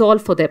 This is all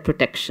for their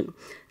protection.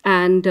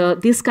 And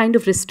these kind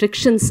of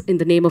restrictions in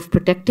the name of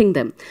protecting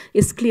them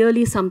is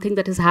clearly something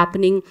that is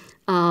happening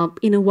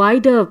in a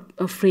wider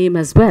frame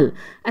as well.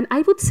 And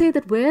I would say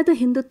that where the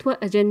Hindutva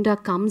agenda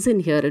comes in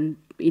here, and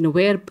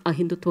where a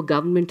Hindutva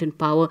government in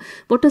power,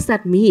 what does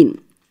that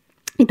mean?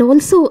 It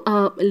also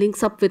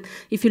links up with,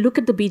 if you look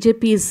at the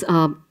BJP's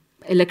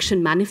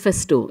election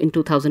manifesto in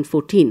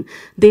 2014,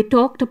 they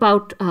talked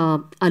about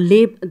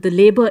the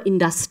labor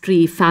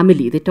industry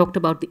family. They talked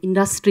about the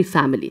industry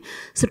family.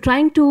 So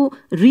trying to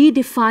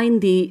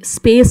redefine the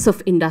space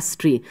of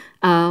industry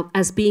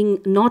as being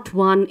not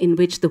one in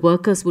which the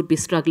workers would be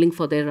struggling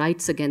for their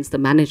rights against the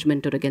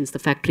management or against the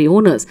factory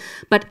owners,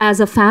 but as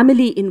a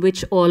family in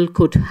which all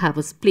could have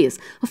a place.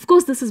 Of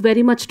course, this is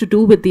very much to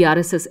do with the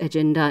RSS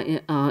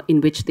agenda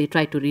in which they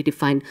try to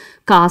redefine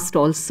caste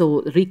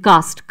also,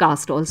 recast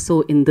caste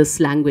also in this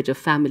language of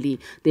family.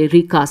 They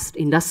recast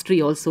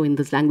industry also in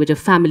this language of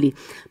family.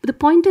 But the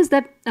point is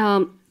that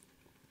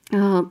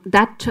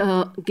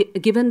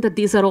given that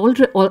these are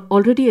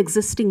already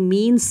existing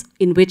means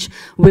in which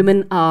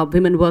women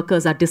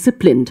workers are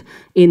disciplined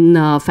in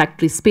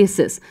factory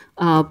spaces,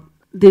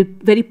 the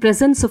very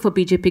presence of a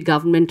BJP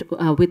government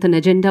with an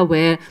agenda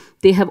where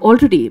they have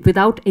already,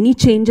 without any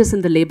changes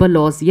in the labor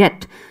laws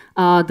yet,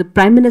 the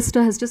Prime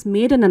Minister has just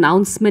made an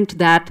announcement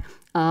that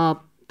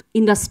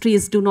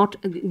industries do not,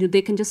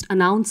 they can just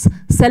announce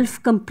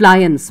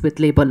self-compliance with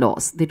labor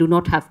laws. They do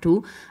not have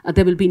to,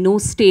 there will be no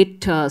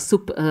state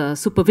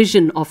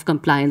supervision of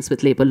compliance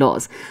with labor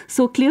laws.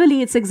 So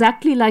clearly it's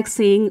exactly like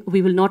saying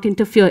we will not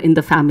interfere in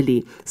the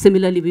family.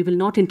 Similarly, we will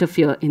not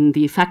interfere in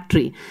the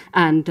factory.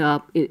 And,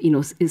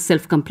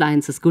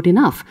 self-compliance is good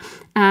enough.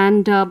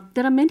 And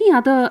there are many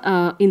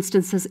other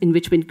instances in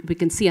which we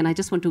can see, and I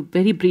just want to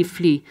very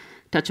briefly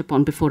touch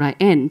upon before I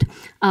end,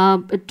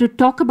 to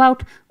talk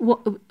about,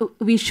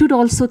 we should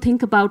also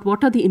think about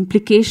what are the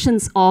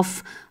implications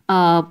of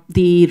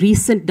the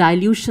recent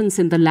dilutions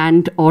in the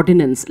land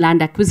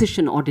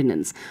acquisition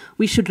ordinance.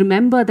 We should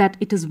remember that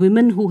it is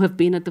women who have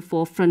been at the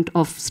forefront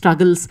of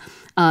struggles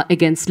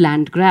against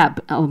land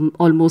grab,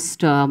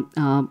 almost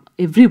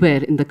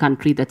everywhere in the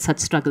country that such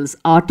struggles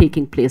are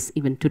taking place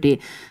even today.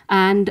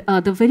 And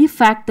the very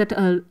fact that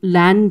a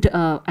land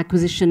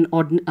acquisition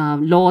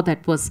law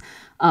that was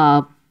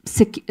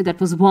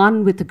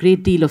won with a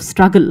great deal of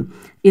struggle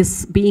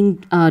is being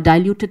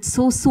diluted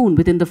so soon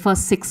within the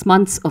first 6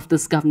 months of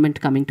this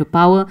government coming to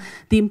power.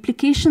 The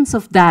implications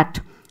of that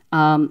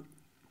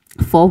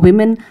for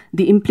women,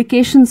 the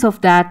implications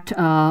of that,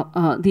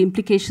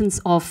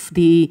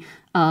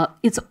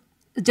 it's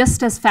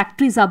just as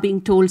factories are being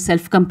told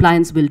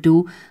self-compliance will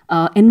do,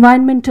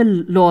 environmental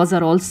laws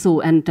are also,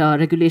 and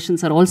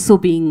regulations are also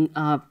being,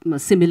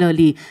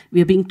 similarly,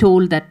 we are being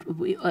told that,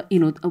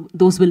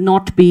 those will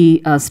not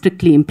be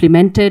strictly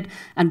implemented,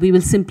 and we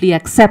will simply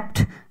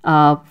accept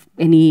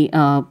any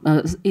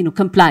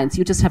compliance.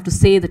 You just have to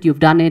say that you've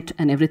done it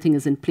and everything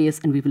is in place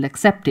and we will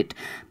accept it,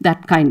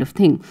 that kind of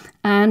thing.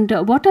 And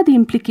what are the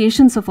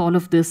implications of all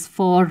of this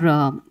for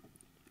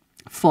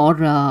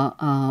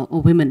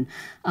women,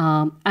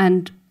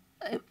 and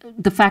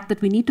the fact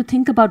that we need to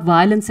think about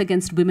violence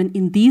against women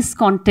in these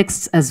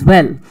contexts as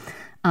well.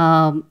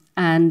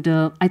 And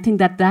I think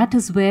that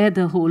is where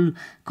the whole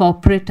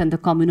corporate and the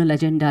communal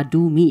agenda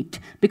do meet,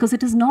 because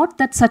it is not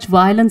that such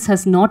violence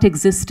has not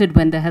existed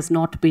when there has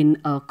not been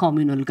a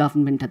communal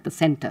government at the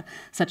center.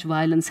 Such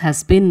violence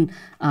has been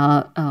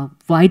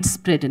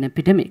widespread and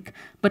epidemic.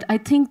 But I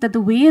think that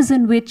the ways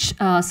in which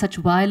such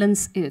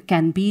violence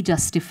can be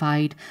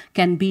justified,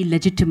 can be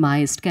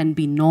legitimized, can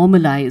be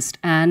normalized,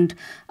 and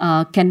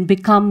can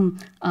become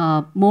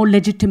more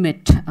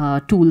legitimate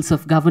tools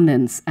of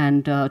governance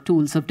and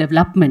tools of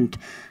development,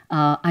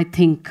 I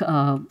think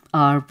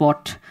are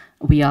what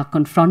we are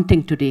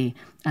confronting today.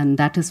 And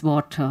that is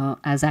what,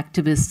 as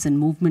activists and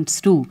movements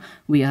too,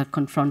 we are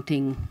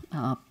confronting,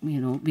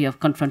 we are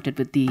confronted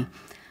with the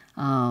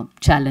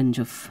challenge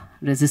of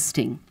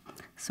resisting.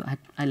 So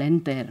I'll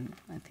end there,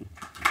 I think.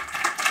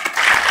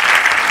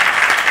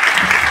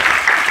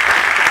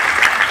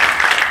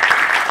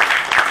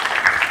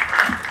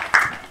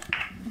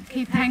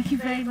 Okay, thank you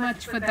very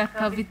much for that,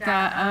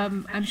 Kavita.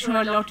 I'm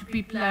sure a lot of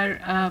people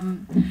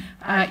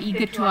are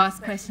eager to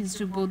ask questions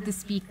to both the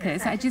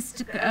speakers. I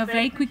just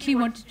very quickly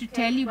wanted to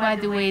tell you, by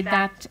the way,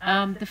 that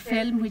the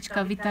film which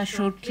Kavita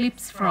showed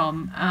clips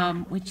from,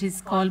 which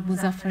is called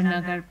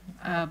Muzaffarnagar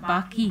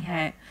Baki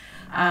Hai,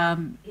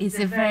 is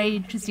a very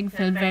interesting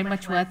film, very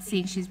much worth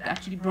seeing. She's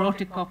actually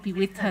brought a copy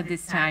with her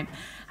this time.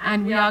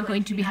 And we are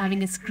going to be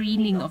having a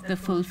screening of the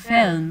full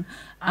film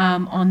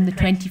on the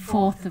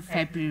 24th of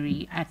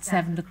February at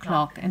 7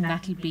 o'clock, and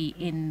that'll be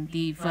in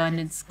the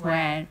Vernon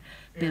Square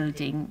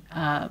building,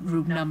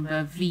 room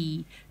number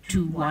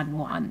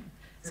V211.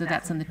 So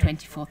that's on the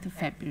 24th of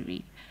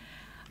February.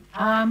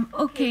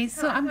 Okay,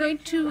 so I'm going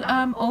to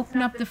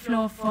open up the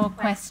floor for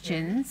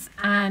questions,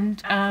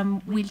 and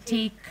we'll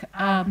take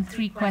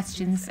 3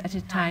 questions at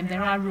a time.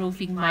 There are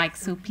roving mics,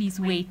 so please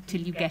wait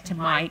till you get a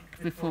mic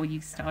before you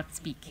start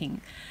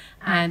speaking.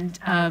 And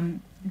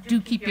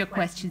do keep your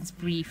questions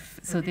brief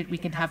so that we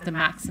can have the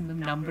maximum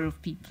number of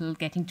people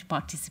getting to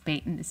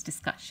participate in this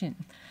discussion.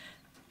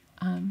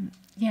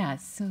 Yeah.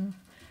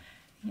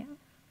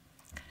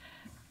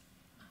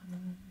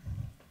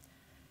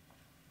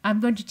 I'm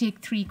going to take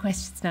 3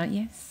 questions now,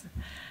 yes?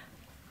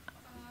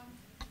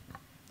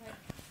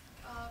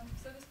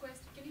 So this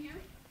question, can you hear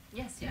me?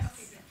 Yes. Okay,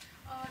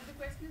 yeah. The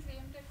question is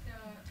aimed at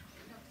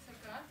Dr.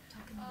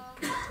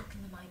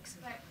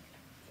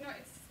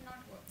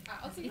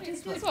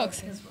 It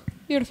works.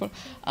 Beautiful.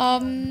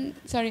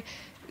 Sorry.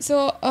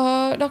 So,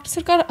 Dr.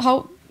 Sarkar,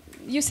 how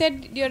you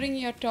said during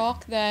your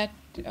talk that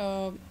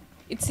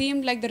it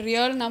seemed like the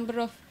real number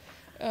of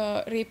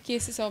rape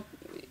cases or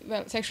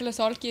sexual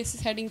assault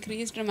cases had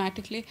increased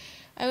dramatically.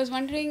 I was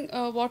wondering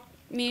what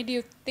made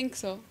you think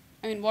so?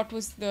 I mean, what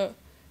was the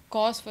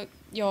cause for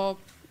your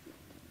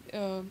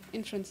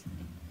inference?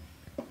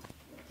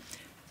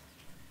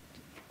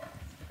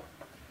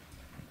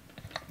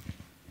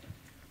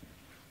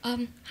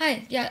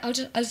 Hi. Yeah, I'll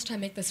just try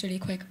and make this really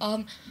quick.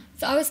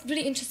 So I was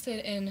really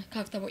interested in,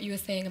 Kavita, what you were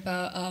saying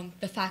about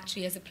the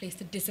factory as a place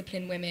to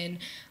discipline women,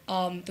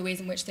 the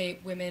ways in which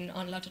women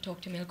aren't allowed to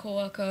talk to male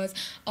co-workers,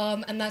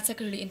 and that's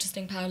like a really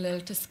interesting parallel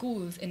to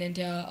schools in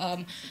India.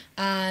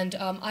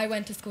 I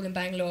went to school in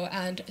Bangalore,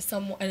 and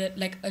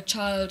like a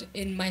child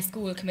in my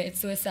school committed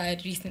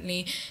suicide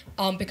recently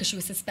because she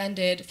was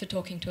suspended for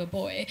talking to a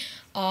boy.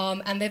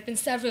 And there have been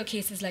several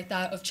cases like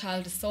that of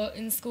child assault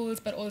in schools,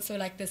 but also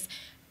like this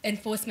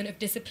enforcement of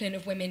discipline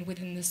of women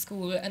within the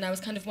school, and I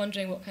was kind of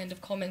wondering what kind of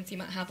comments you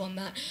might have on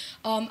that.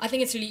 I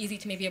think it's really easy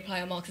to maybe apply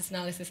a Marxist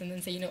analysis and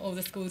then say, oh,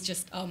 the school's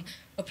just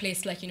a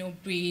place like,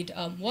 breed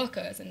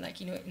workers and like,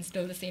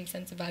 instill the same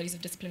sense of values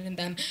of discipline in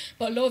them.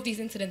 But a lot of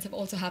these incidents have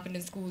also happened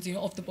in schools,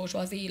 of the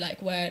bourgeoisie,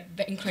 like where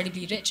the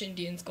incredibly rich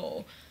Indians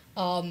go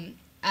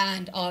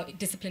and are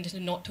disciplined into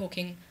not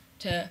talking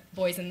to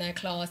boys in their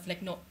class,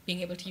 like not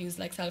being able to use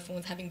like cell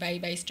phones, having very,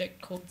 very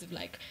strict codes of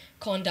like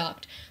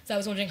conduct. So I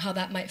was wondering how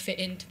that might fit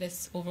into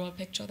this overall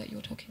picture that you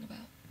were talking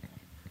about.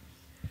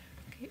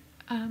 Okay.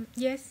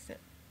 Yes.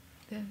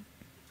 Yeah,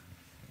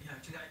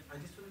 actually, I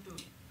just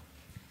wanted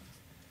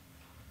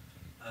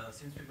to,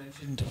 since we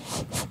mentioned...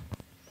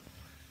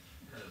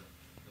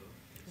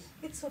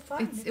 It's so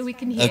fun. We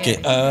can hear.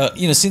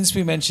 Okay, since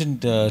we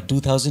mentioned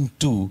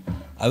 2002,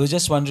 I was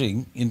just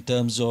wondering, in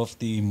terms of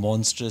the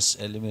monstrous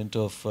element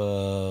of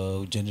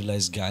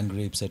generalized gang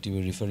rapes that you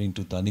were referring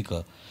to,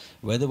 Tanika,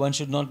 whether one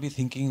should not be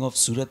thinking of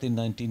Surat in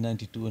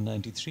 1992 and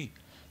 93,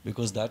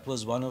 because that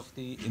was one of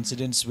the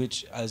incidents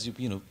which, as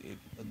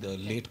the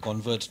late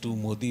convert to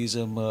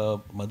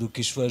Modiism, Madhu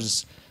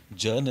Kishwar's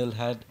journal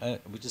had,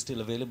 which is still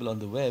available on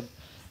the web,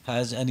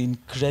 has an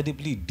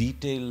incredibly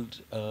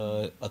detailed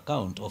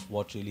account of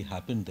what really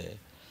happened there.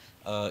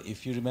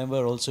 If you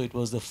remember also, it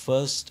was the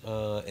first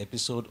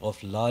episode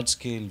of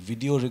large-scale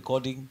video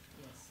recording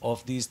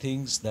of these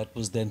things that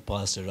was then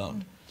passed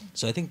around.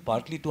 So I think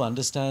partly to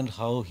understand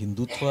how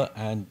Hindutva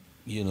and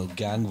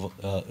gang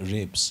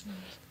rapes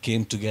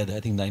came together, I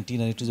think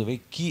 1992 is a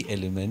very key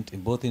element,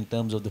 both in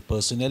terms of the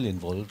personnel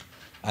involved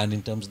and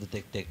in terms of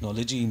the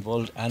technology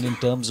involved and in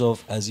terms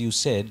of, as you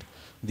said,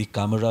 the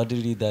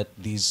camaraderie that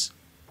these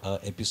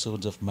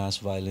episodes of mass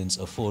violence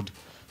afford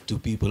to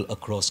people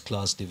across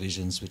class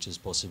divisions, which is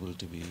possible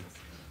to be,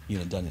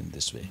 done in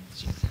this way.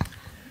 So.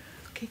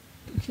 Okay,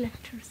 would you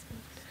like to respond?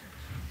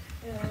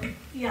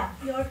 Yeah,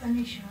 you're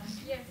Anisha.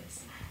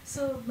 Yes.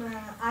 So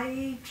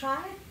I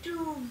tried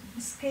to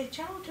sketch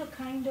out a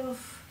kind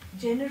of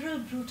general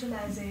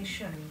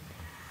brutalization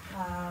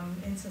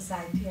in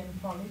society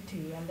and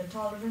polity, and the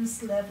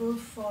tolerance level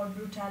for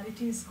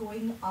brutality is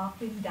going up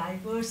in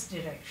diverse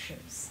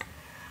directions.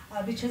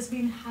 Which has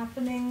been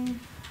happening,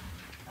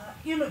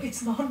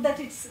 it's not that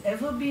it's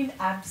ever been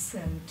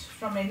absent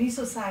from any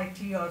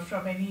society or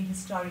from any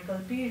historical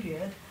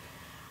period,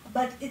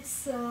 but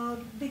it's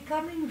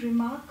becoming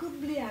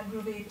remarkably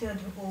aggravated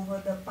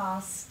over the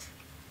past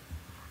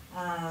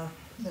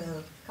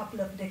the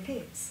couple of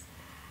decades.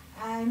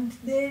 And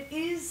there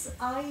is,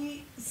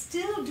 I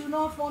still do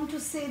not want to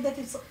say that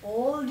it's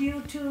all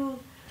due to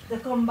the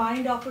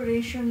combined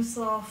operations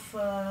of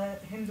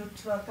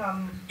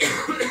Hindutva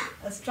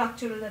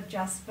structural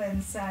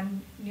adjustments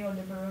and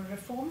neoliberal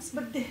reforms,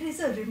 but there is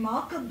a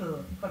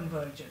remarkable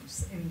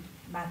convergence in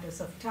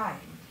matters of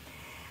time.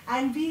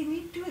 And we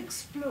need to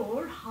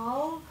explore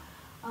how,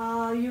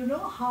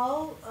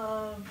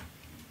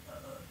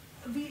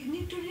 we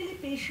need to really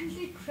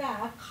patiently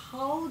track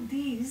how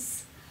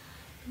these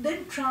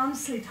then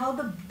translate, how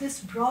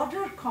this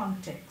broader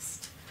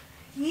context,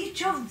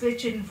 each of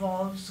which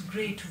involves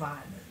great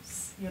violence.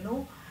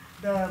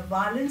 The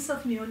violence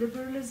of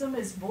neoliberalism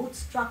is both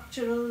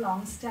structural,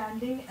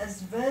 long-standing,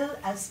 as well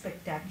as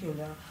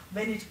spectacular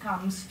when it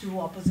comes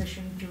to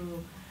opposition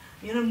to,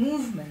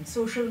 movements,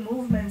 social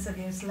movements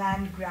against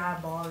land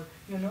grab or,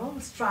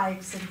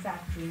 strikes in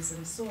factories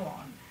and so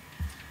on.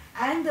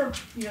 And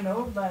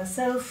the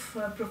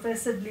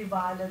self-professedly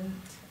violent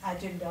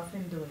agenda of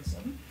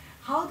Hinduism,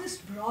 how this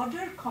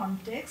broader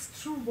context,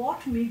 through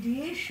what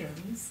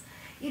mediations,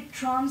 it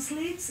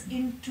translates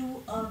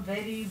into a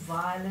very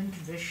violent,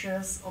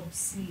 vicious,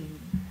 obscene,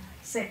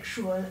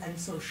 sexual and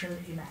social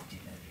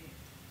imaginary.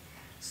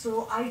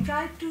 So I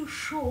tried to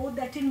show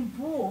that in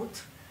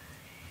both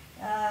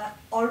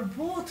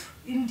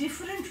in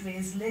different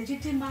ways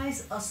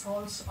legitimize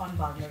assaults on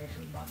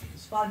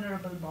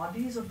vulnerable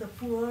bodies of the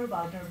poor,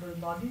 vulnerable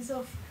bodies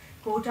of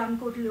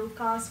quote-unquote low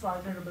caste,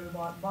 vulnerable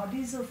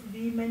bodies of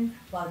women,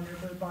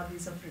 vulnerable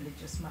bodies of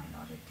religious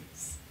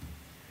minorities.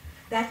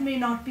 That may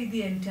not be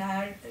the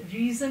entire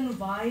reason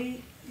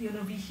why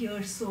we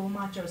hear so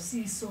much or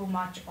see so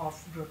much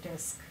of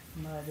grotesque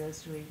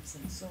murders, rapes,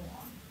 and so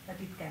on, that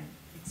it can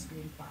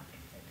explain part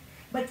of it.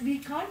 But we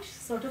can't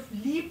sort of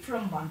leap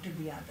from one to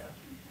the other.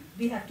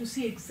 We have to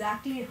see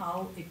exactly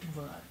how it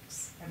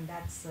works, and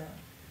that's a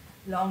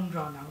long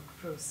drawn-out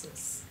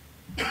process.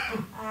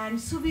 And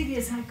Suvir,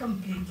 yes, I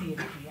completely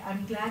agree.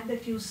 I'm glad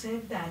that you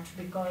said that,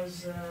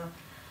 because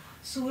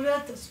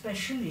Surat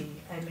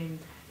especially, I mean,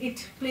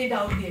 it played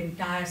out the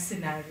entire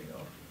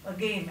scenario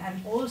again,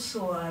 and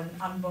also an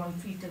unborn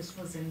fetus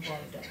was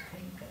involved, I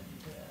think,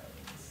 and it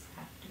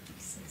had to be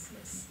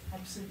senseless,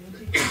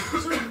 absolutely.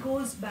 So it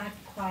goes back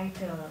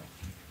quite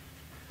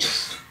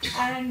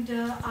and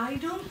I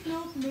don't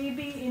know,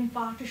 maybe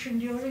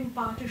during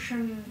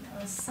partition,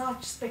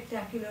 such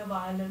spectacular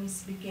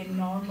violence became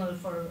normal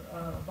for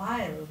a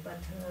while,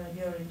 but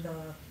during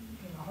the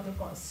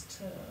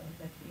Holocaust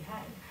that we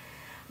had.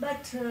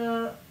 But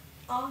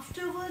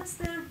afterwards,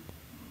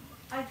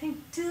 I think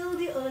till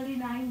the early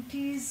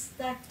 90s,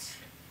 that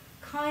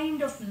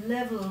kind of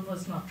level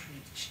was not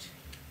reached.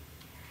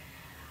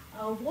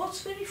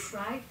 What's very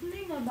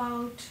frightening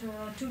about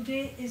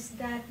today is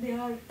that they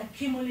are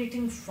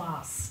accumulating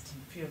fast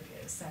and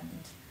furious,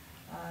 and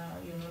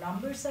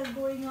numbers are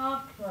going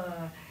up.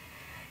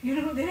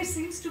 There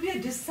seems to be a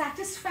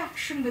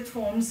dissatisfaction with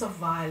forms of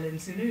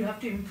violence. You have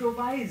to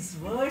improvise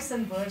worse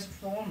and worse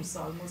forms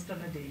almost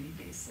on a daily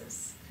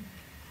basis,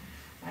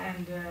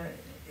 and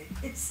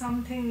it's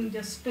something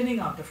just spinning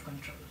out of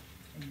control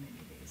in many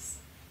ways.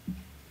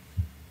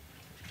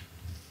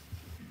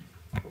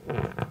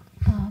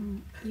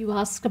 You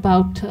asked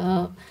about,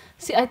 I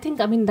think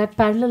that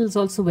parallel is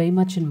also very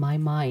much in my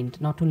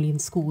mind, not only in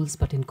schools,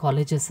 but in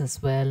colleges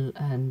as well,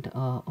 and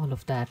all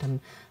of that. And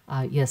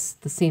yes,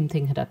 the same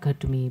thing had occurred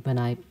to me when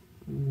I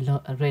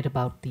read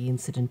about the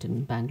incident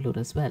in Bangalore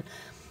as well.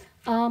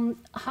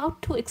 How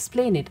to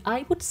explain it?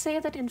 I would say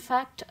that, in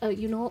fact,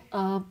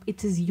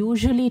 it is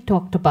usually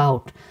talked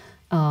about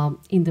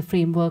in the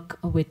framework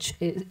which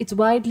it's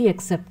widely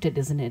accepted,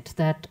 isn't it,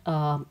 that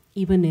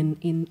even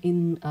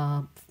in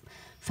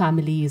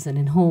families and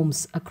in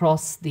homes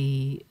across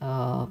the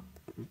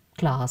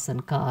class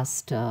and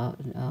caste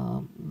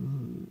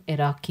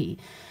hierarchy,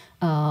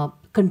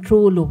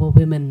 control over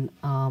women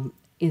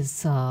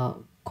is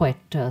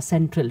quite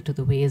central to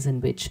the ways in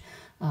which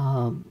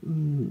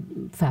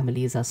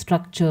families are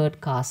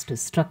structured, caste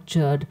is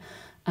structured,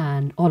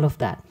 and all of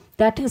that.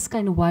 That is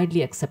kind of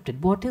widely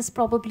accepted. What is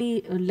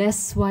probably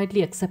less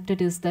widely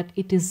accepted is that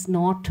it is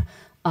not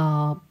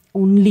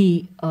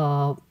only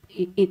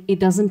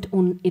it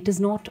is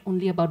not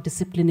only about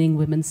disciplining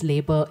women's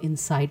labor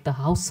inside the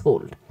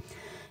household.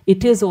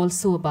 It is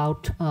also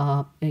about,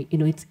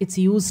 it's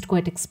used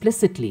quite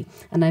explicitly,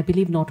 and I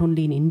believe not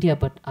only in India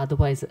but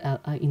otherwise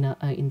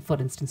in, for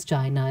instance,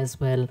 China as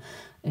well,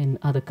 in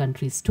other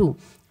countries too,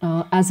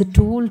 as a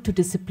tool to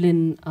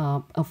discipline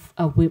a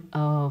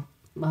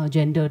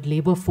gendered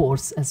labor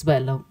force as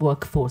well, a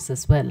workforce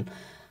as well.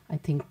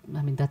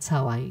 That's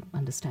how I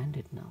understand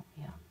it now.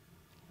 Yeah.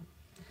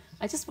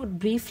 I just would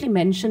briefly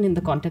mention, in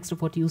the context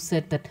of what you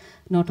said, that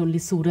not only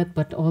Surat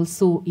but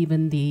also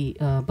even the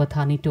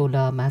Bathani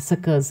Tola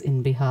massacres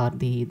in Bihar,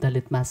 the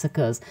Dalit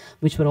massacres,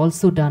 which were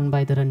also done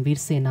by the Ranveer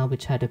Sena,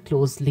 which had a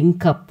close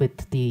link up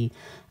with the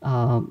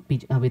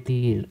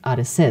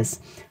RSS.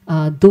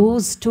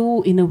 Those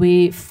two, in a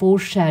way,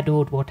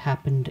 foreshadowed what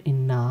happened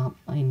in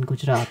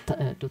Gujarat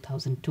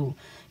 2002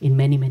 in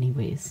many, many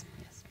ways.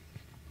 Yes.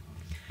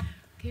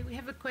 Okay, we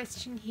have a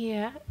question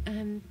here,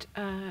 and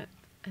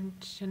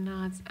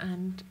Shanaz,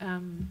 and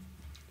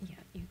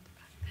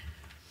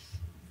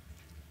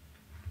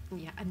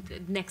and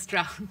the next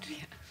round.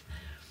 Yeah.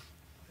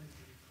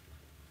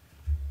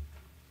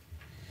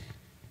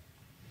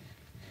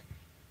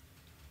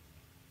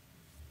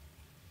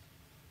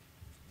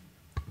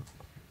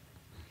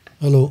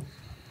 Hello.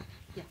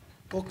 Yeah.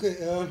 Okay.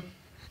 The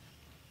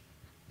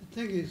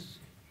thing is,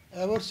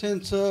 ever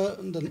since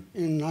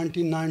in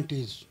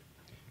 1990s,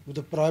 with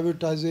the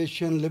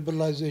privatization,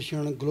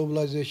 liberalization, and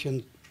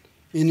globalization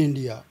in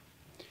India,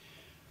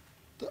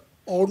 the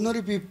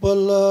ordinary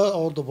people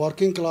or the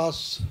working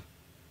class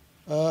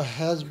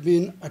has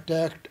been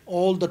attacked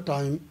all the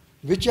time,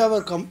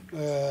 whichever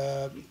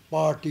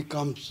party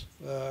comes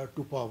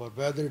to power,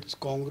 whether it's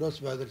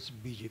Congress, whether it's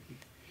BJP.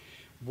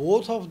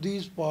 Both of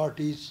these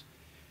parties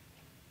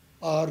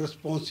are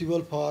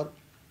responsible for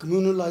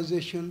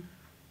communalization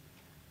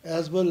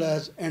as well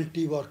as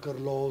anti-worker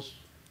laws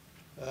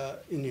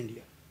in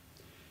India.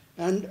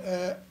 And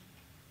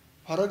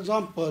for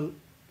example,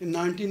 in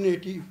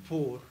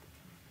 1984,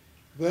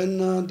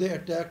 when they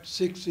attacked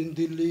Sikhs in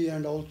Delhi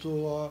and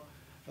also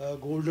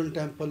Golden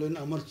Temple in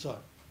Amritsar,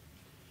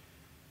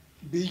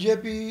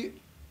 BJP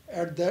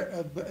at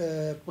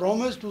that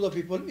promised to the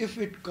people, if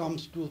it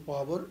comes to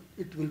power,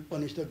 it will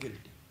punish the guilty.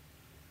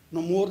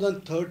 Now more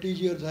than 30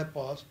 years have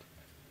passed,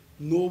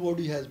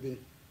 nobody has been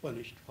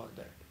punished for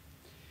that.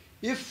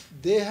 If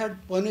they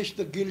had punished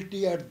the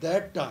guilty at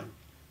that time,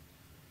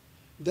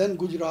 then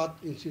Gujarat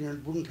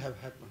incident wouldn't have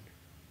happened.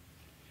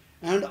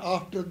 And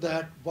after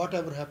that,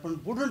 whatever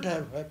happened wouldn't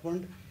have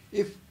happened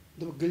if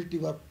the guilty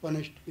were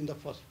punished in the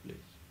first place.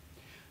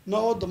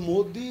 Now the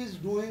Modi is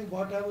doing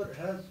whatever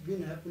has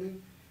been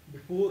happening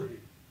before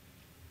him.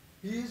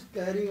 He is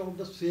carrying out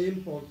the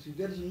same policy.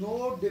 There is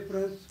no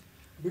difference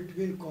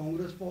between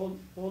Congress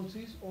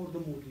policies or the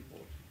Modi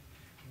policy.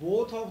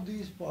 Both of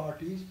these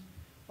parties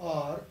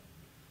are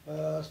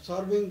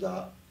serving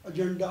the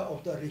agenda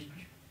of the rich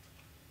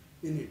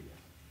in India.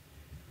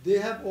 They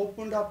have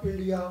opened up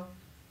India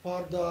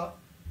for the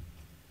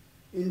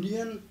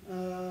Indian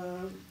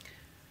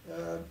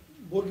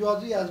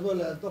bourgeoisie as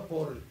well as the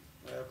foreign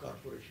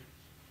corporations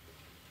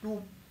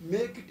to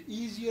make it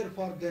easier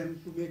for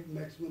them to make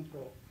maximum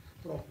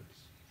profits.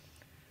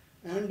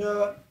 And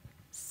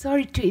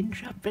sorry to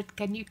interrupt, but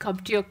can you come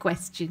to your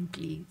question,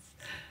 please?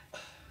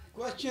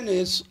 question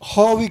is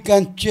how we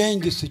can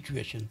change the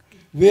situation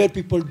where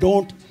people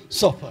don't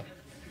suffer.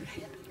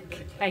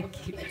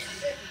 Thank you.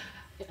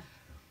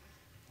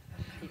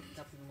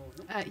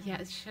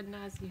 Yes,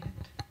 Shanaz, you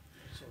had.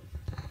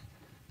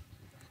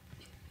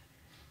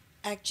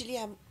 Actually,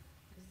 I'm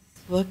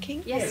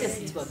working. Yes,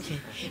 it's working.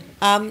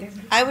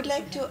 I would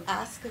like to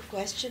ask a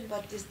question,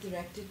 but it's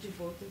directed to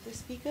both of the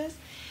speakers.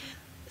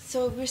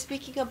 So we're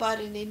speaking about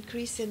an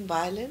increase in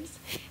violence,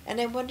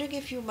 and I'm wondering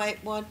if you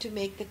might want to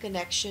make the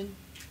connection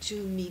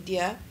to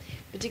media,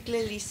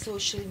 particularly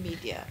social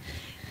media,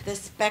 the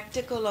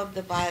spectacle of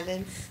the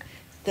violence,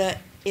 the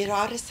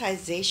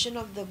eroticization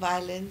of the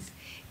violence,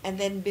 and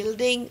then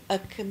building a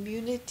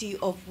community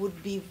of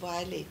would-be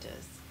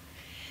violators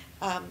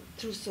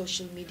through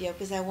social media.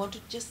 Because I want to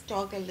just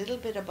talk a little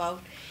bit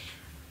about,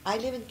 I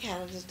live in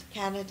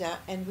Canada,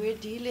 and we're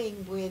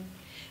dealing with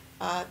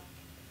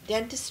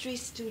dentistry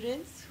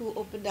students who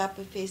opened up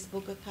a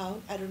Facebook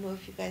account. I don't know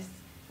if you guys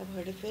have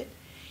heard of it.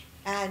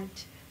 And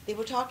they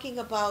were talking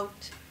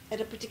about, at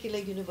a particular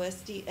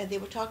university, and they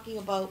were talking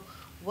about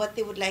what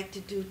they would like to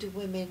do to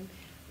women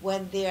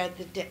when they are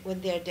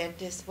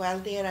dentists while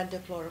they are under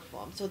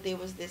chloroform. So there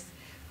was this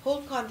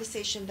whole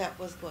conversation that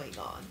was going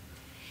on.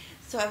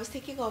 So I was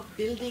thinking of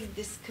building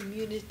this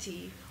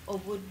community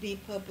of would-be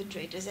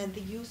perpetrators and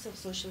the use of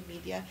social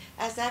media,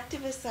 as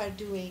activists are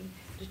doing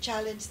to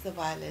challenge the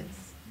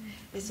violence.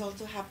 It's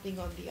also happening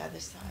on the other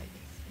side.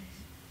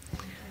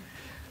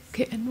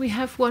 Okay, and we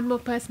have one more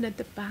person at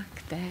the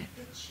back there.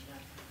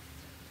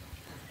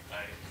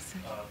 Hi.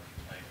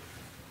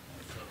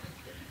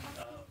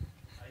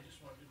 I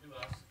just wanted to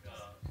ask,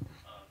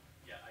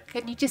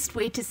 Can you just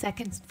wait a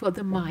second for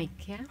the mic,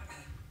 yeah?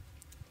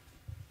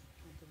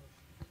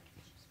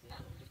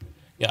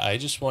 Yeah, I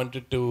just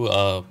wanted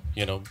to,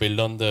 build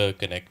on the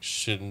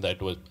connection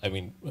that was,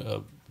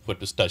 what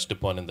was touched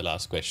upon in the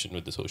last question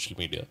with the social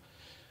media.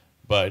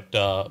 But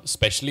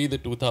especially the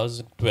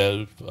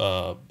 2012,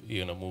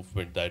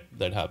 movement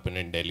that happened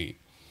in Delhi.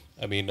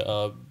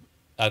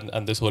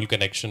 And this whole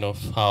connection of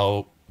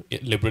how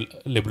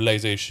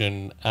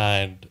liberalization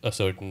and a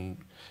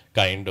certain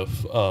kind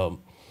of,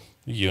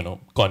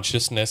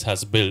 consciousness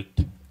has built,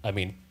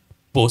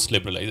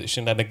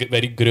 post-liberalization, and a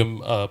very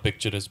grim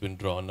picture has been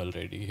drawn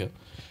already here.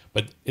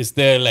 But is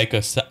there like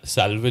a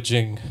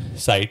salvaging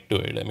side to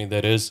it?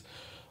 There is,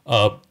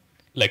 for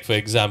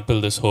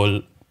example, this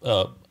whole,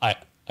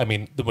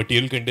 the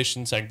material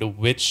conditions under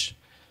which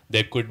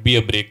there could be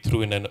a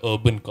breakthrough in an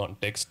urban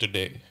context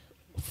today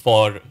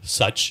for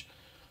such,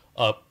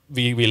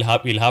 we'll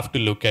have to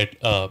look at,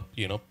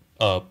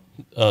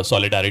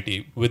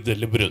 solidarity with the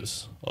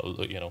liberals,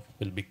 although,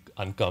 will be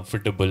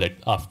uncomfortable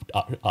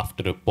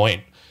after a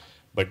point.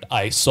 But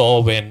I saw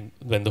when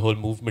the whole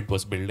movement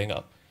was building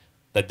up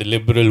that the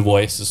liberal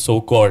voice is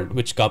so-called,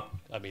 which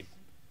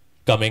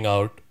coming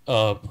out,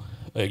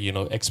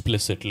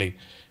 explicitly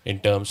in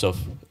terms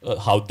of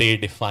how they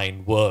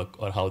define work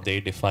or how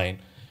they define,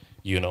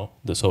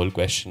 this whole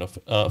question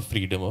of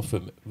freedom of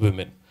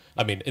women.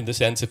 In the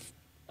sense,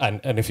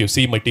 if you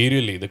see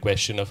materially the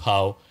question of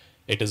how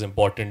it is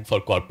important for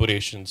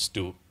corporations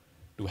to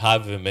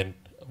have women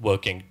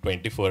working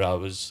 24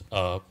 hours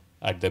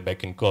at their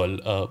beck and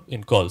call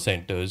in call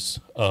centers,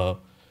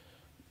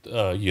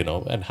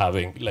 and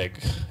having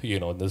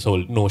this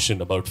whole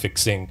notion about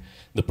fixing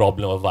the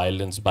problem of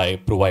violence by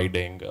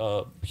providing,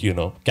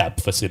 cab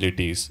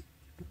facilities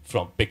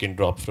from pick and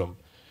drop from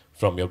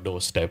your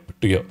doorstep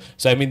to your.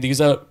 So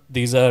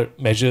these are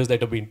measures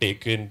that have been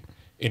taken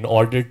in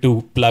order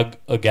to plug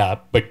a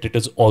gap, but it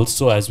is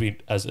also, as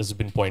has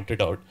been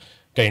pointed out,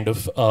 kind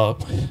of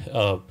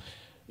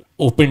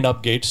opened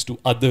up gates to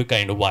other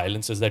kind of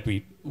violences that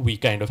we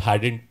kind of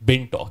hadn't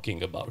been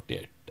talking about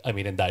yet.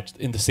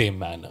 In the same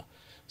manner.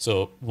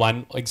 So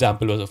one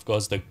example was, of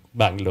course, the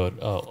Bangalore.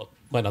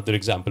 Another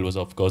example was,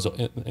 of course,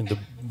 in the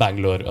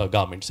Bangalore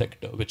garment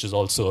sector, which is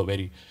also a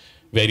very,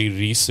 very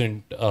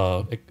recent,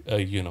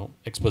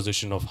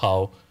 exposition of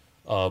how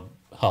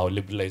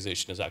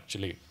liberalization is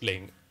actually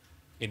playing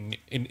in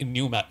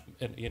new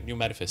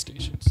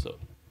manifestations. So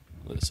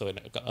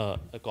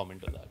a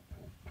comment on that.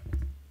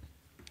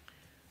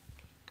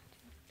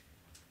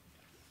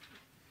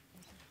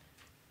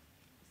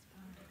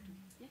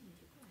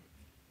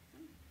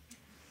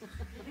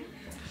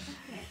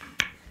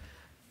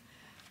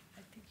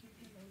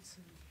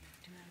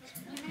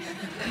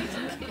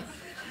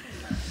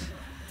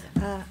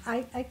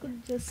 I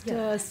could just,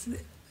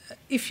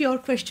 if your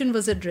question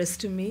was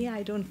addressed to me,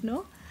 I don't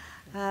know,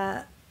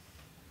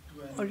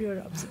 or your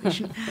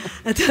observation.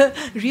 The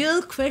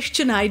real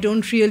question, I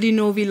don't really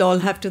know. We'll all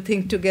have to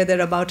think together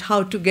about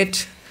how to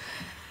get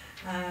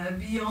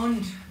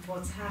beyond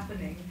what's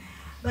happening.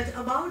 But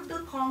about the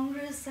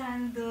Congress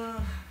and the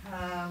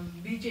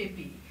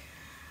BJP,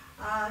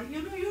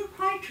 you're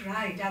quite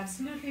right,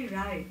 absolutely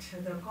right.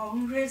 The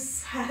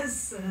Congress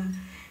has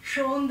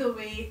shown the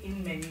way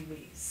in many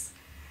ways.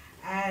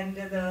 And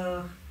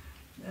the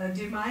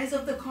demise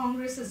of the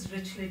Congress is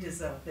richly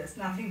deserved. There's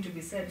nothing to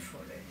be said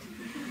for it.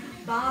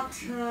 But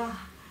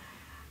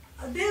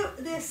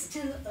there's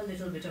still a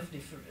little bit of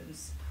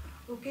difference.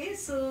 Okay,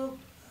 so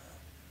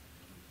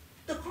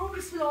the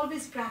Congress will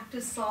always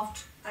practice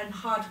soft and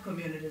hard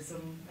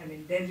communalism. I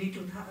mean, Delhi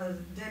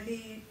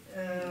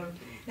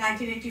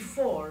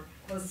 1984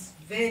 was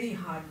very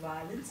hard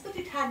violence, but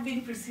it had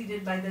been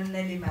preceded by the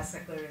Nelly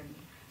massacre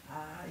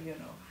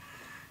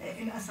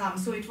in Assam.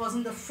 So it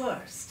wasn't the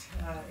first.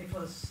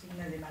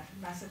 Nelly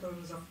massacre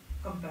was of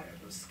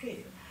comparable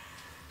scale.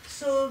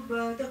 So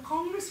the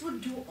Congress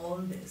would do all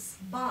this,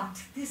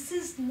 but this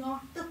is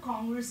not the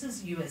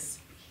Congress's USP.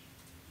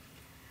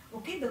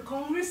 Okay, the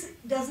Congress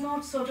does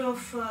not sort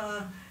of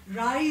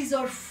rise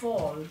or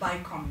fall by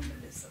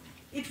communalism.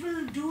 It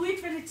will do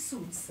it when it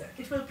suits it.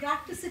 It will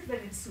practice it when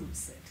it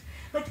suits it.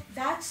 But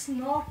that's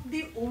not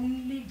the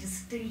only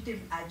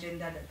distinctive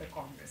agenda that the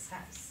Congress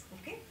has.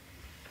 Okay,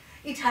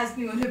 it has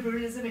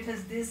neoliberalism, it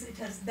has this, it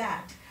has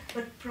that.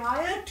 But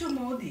prior to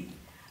Modi,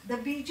 the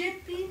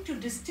BJP, to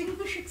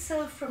distinguish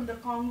itself from the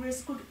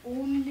Congress, could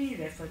only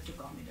refer to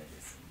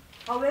communalism.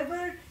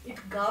 However,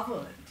 it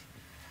governed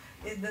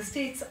the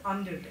states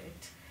under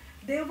it.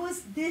 There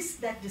was this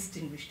that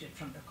distinguished it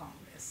from the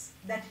Congress,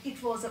 that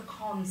it was a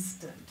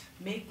constant.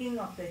 Making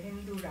of the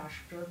Hindu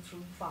Rashtra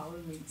through foul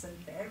means and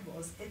fair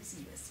was its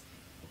USP.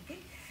 Okay?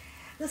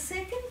 The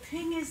second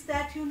thing is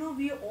that,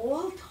 we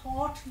all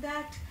thought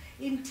that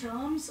in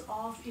terms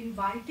of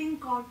inviting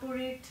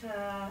corporate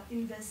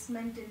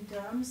investment, in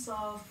terms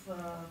of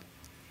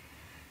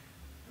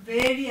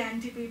very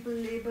anti-people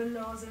labor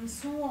laws and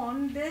so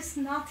on, there's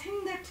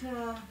nothing that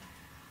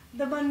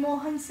the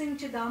Manmohan Singh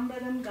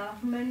Chidambaram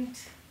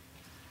government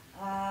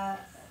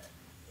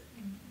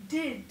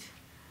did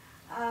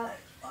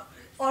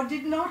or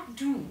did not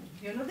do.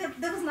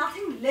 There was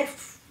nothing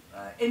left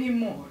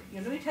anymore.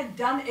 It had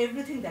done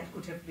everything that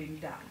could have been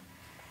done.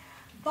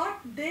 But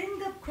then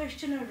the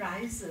question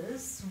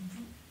arises,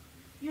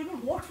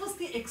 what was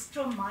the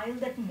extra mile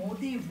that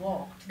Modi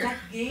walked that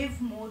gave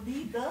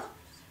Modi the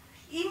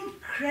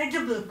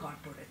incredible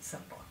corporate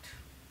support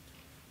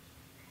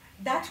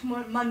that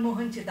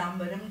Manmohan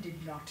Chidambaram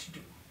did not do?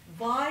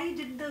 Why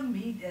did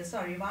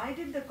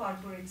the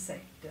corporate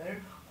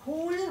sector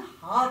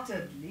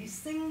wholeheartedly,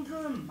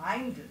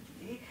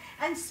 single-mindedly,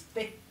 and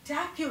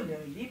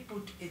spectacularly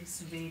put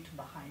its weight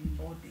behind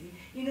Modi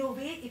in a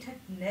way it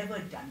had never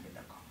done with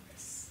the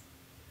Congress?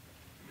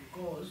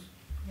 Because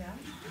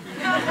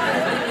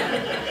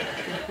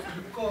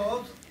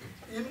Because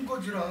in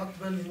Gujarat,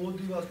 when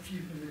Modi was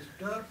chief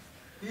minister,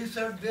 he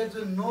said there's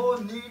no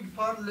need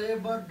for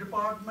labor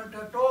department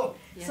at all.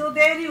 Yeah. So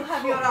there you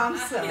have your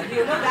answer.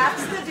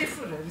 That's the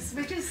difference,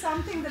 which is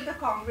something that the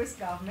Congress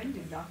government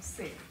did not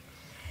say.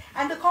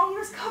 And the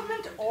Congress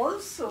government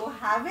also,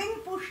 having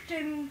pushed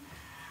in,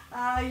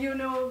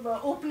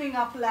 opening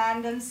up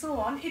land and so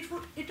on,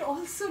 it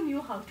also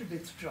knew how to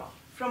withdraw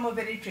from a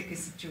very tricky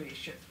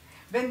situation.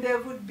 When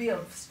there would be a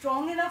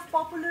strong enough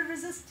popular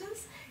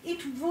resistance,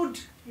 it would,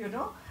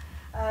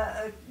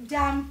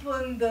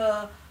 dampen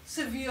the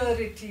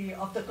severity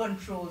of the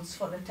controls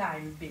for the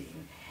time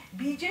being.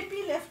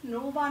 BJP left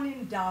no one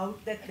in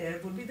doubt that there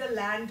would be the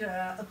land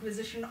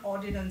acquisition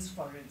ordinance,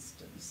 for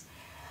instance.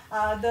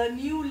 The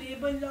new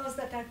labor laws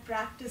that are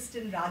practiced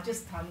in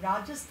Rajasthan.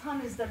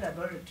 Rajasthan is the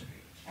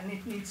laboratory, and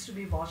it needs to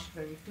be watched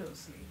very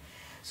closely.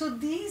 So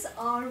these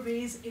are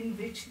ways in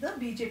which the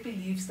BJP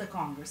leaves the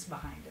Congress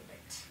behind a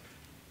bit.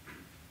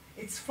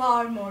 It's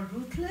far more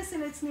ruthless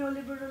in its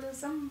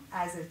neoliberalism,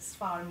 as it's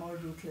far more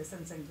ruthless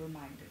and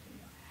single-minded.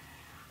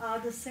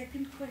 The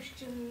second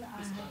question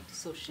is about the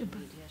social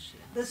media.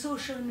 The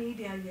social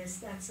media,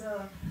 yes,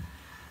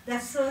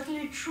 that's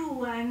certainly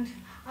true, and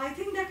I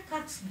think that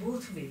cuts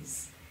both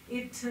ways.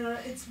 It's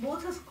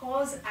both a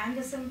cause and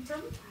a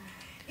symptom.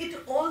 It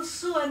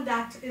also, and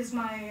that is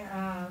my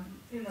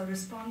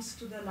response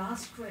to the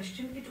last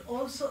question, it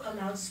also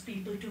allows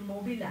people to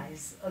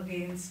mobilize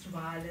against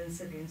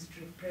violence, against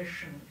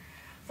repression,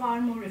 far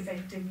more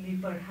effectively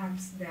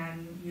perhaps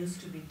than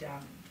used to be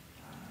done.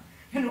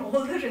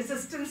 All the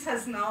resistance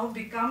has now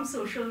become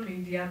social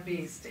media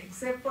based,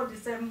 except for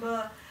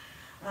December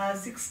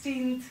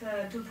 16th,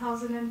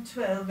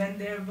 2012, when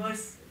there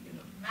was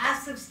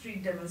massive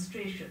street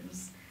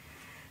demonstrations.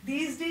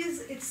 These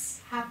days,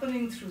 it's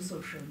happening through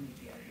social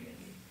media,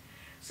 really.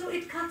 So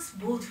it cuts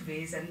both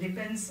ways and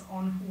depends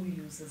on who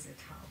uses it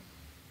how.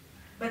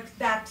 But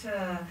that,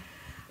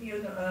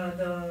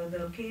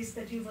 the case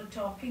that you were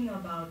talking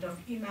about of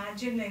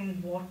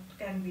imagining what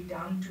can be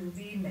done to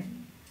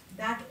women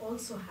that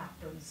also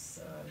happens,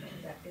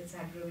 that gets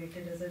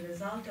aggravated as a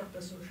result of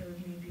the social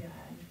media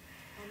and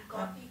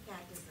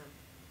copycatism.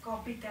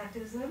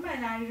 Copycatism,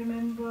 and I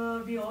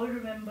remember, we all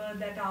remember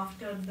that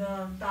after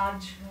the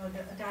Taj,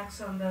 the attacks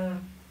on the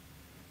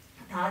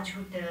Taj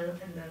Hotel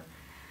and the,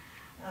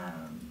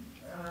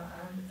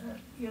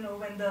 you know,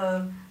 when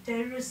the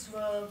terrorists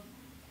were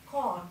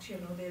caught, you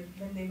know,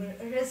 when they were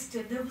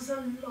arrested, there was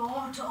a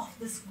lot of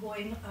this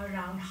going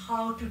around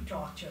how to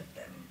torture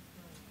them.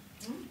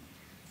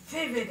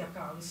 Vivid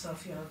accounts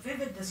of, you know,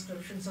 vivid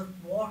descriptions of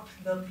what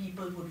the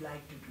people would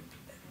like to do to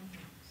them.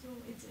 So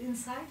it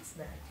incites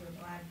that, you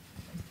know, and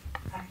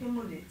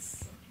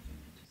accumulates.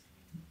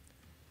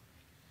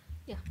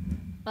 Yeah.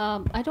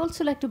 I'd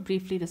also like to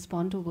briefly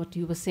respond to what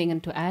you were saying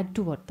and to add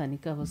to what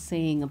Tanika was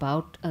saying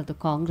about the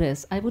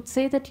Congress. I would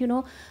say that, you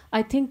know,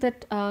 I think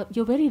that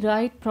you're very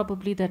right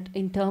probably that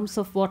in terms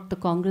of what the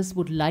Congress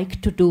would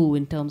like to do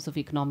in terms of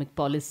economic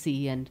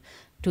policy and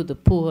to the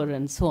poor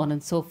and so on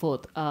and so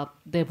forth,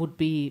 there would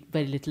be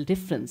very little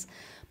difference.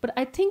 But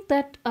I think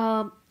that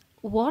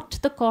what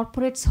the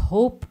corporates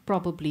hope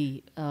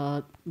probably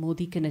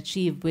Modi can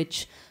achieve,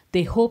 which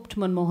they hoped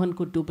Manmohan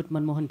could do, but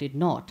Manmohan did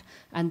not.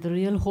 And the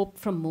real hope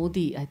from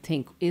Modi, I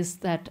think, is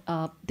that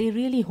they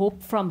really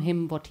hope from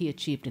him what he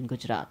achieved in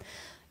Gujarat.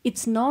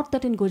 It's not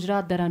that in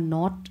Gujarat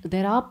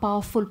there are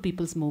powerful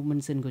people's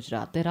movements in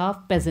Gujarat. There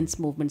are peasants'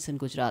 movements in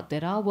Gujarat.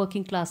 There are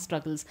working class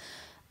struggles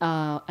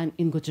and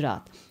in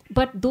Gujarat.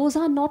 But those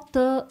are not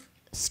the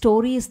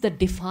stories that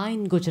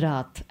define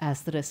Gujarat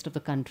as the rest of the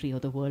country or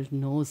the world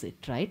knows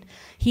it, right?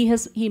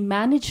 He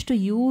managed to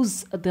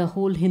use the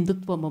whole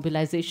Hindutva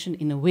mobilization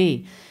in a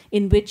way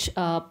in which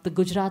the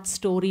Gujarat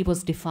story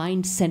was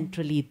defined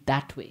centrally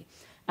that way.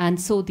 And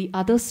so the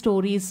other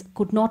stories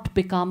could not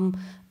become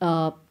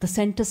the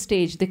center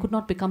stage. They could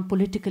not become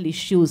political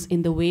issues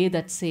in the way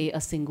that, say,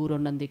 a Singur or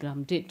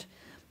Nandigram did.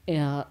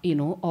 You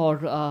know, or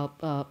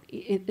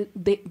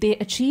they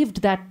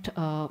achieved that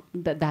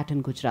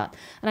in Gujarat.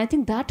 And I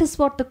think that is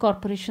what the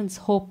corporations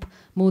hope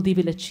Modi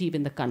will achieve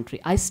in the country.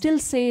 I still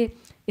say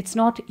it's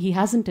not, he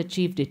hasn't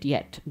achieved it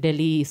yet.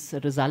 Delhi's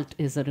result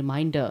is a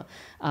reminder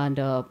and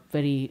a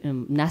very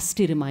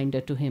nasty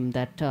reminder to him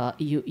that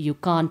you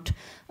can't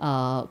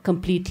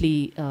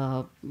completely,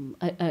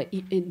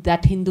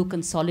 that Hindu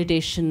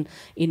consolidation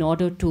in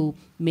order to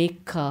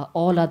make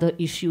all other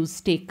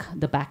issues take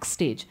the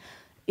backstage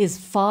is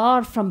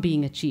far from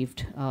being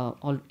achieved.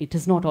 It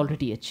is not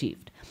already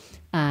achieved.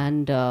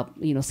 And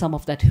you know, some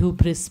of that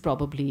hubris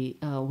probably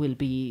will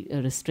be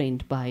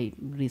restrained by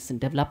recent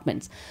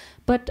developments.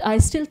 But I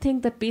still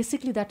think that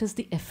basically that is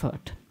the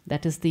effort.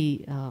 That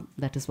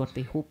is what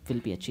they hope will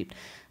be achieved.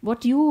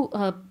 What you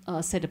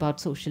said about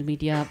social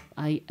media,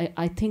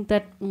 I think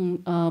that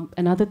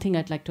another thing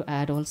I'd like to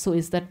add also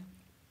is that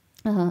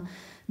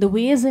the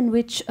ways in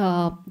which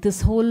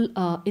this whole,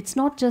 it's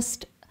not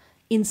just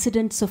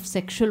incidents of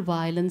sexual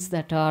violence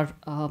that are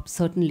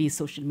certainly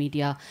social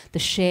media, the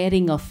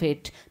sharing of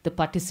it, the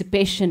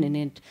participation in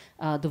it,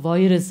 the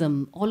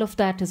voyeurism, all of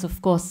that is of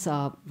course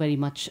very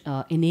much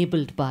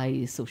enabled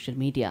by social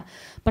media.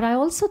 But I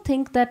also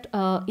think that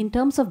in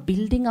terms of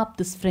building up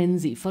this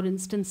frenzy, for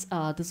instance,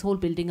 this whole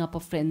building up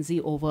of frenzy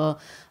over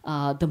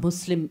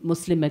the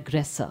Muslim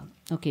aggressor,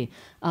 okay,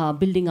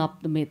 building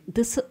up the myth.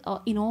 This,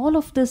 in all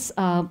of this,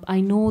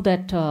 I know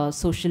that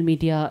social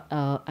media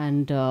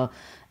and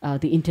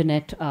the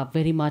internet are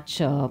very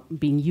much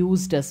being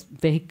used as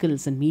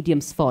vehicles and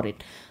mediums for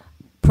it.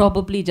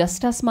 Probably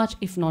just as much,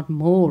 if not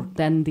more,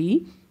 than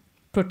the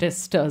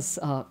protesters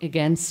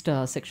against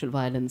sexual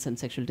violence and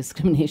sexual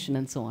discrimination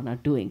and so on are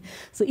doing.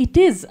 So it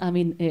is, I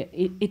mean,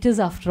 it is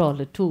after all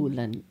a tool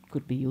and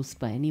could be used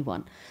by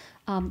anyone.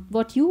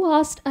 What you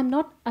asked, I'm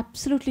not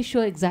absolutely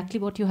sure exactly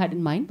what you had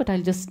in mind, but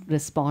I'll just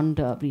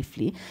respond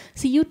briefly.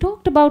 See, you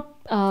talked about,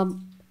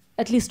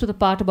 at least to the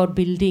part about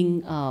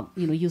building,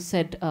 you know, you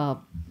said,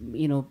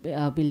 you know,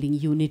 building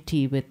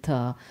unity with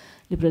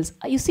liberals.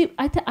 You see,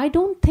 I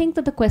don't think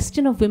that the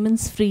question of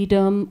women's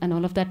freedom and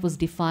all of that was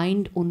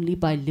defined only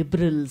by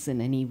liberals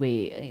in any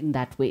way, in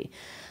that way.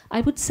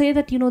 I would say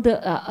that, you know,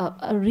 the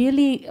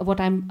really what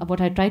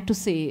I tried to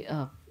say,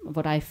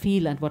 what I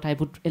feel and what I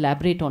would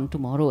elaborate on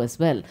tomorrow as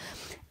well,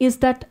 is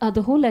that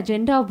the whole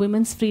agenda of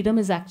women's freedom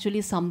is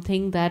actually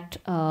something that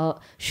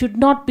should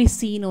not be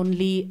seen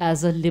only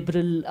as a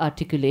liberal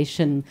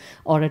articulation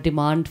or a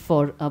demand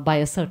for by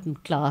a certain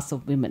class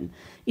of women.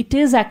 It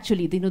is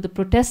actually, you know, the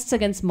protests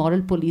against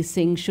moral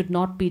policing should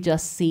not be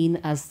just seen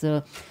as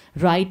the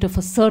right of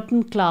a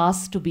certain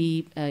class to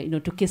be, you know,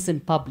 to kiss in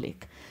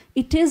public.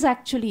 It is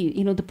actually,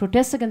 you know, the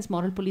protests against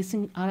moral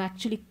policing are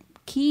actually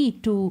key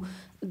to,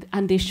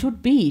 and they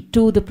should be,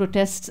 to the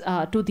protests,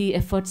 to the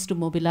efforts to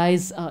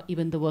mobilize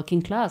even the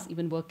working class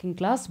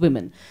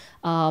women.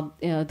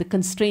 The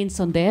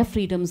constraints on their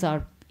freedoms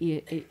are,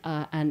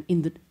 and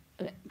in the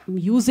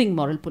using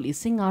moral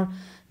policing are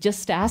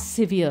just as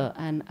severe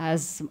and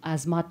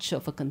as much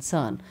of a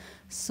concern.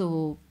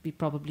 So we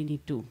probably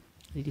need to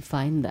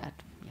redefine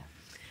that. Yeah.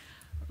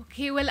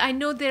 Okay, well, I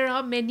know there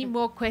are many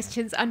more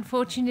questions.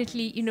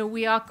 Unfortunately,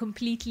 we are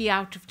completely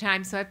out of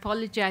time, so I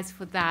apologize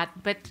for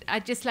that. But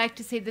I'd just like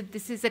to say that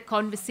this is a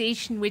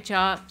conversation which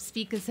our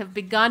speakers have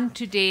begun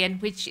today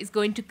and which is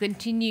going to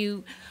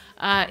continue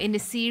in a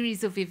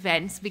series of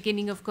events,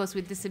 beginning, of course,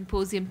 with the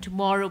symposium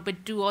tomorrow,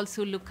 but do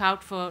also look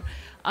out for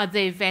other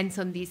events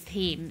on these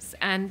themes.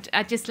 And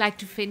I'd just like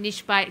to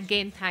finish by,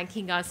 again,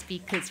 thanking our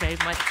speakers very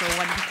much for a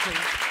wonderful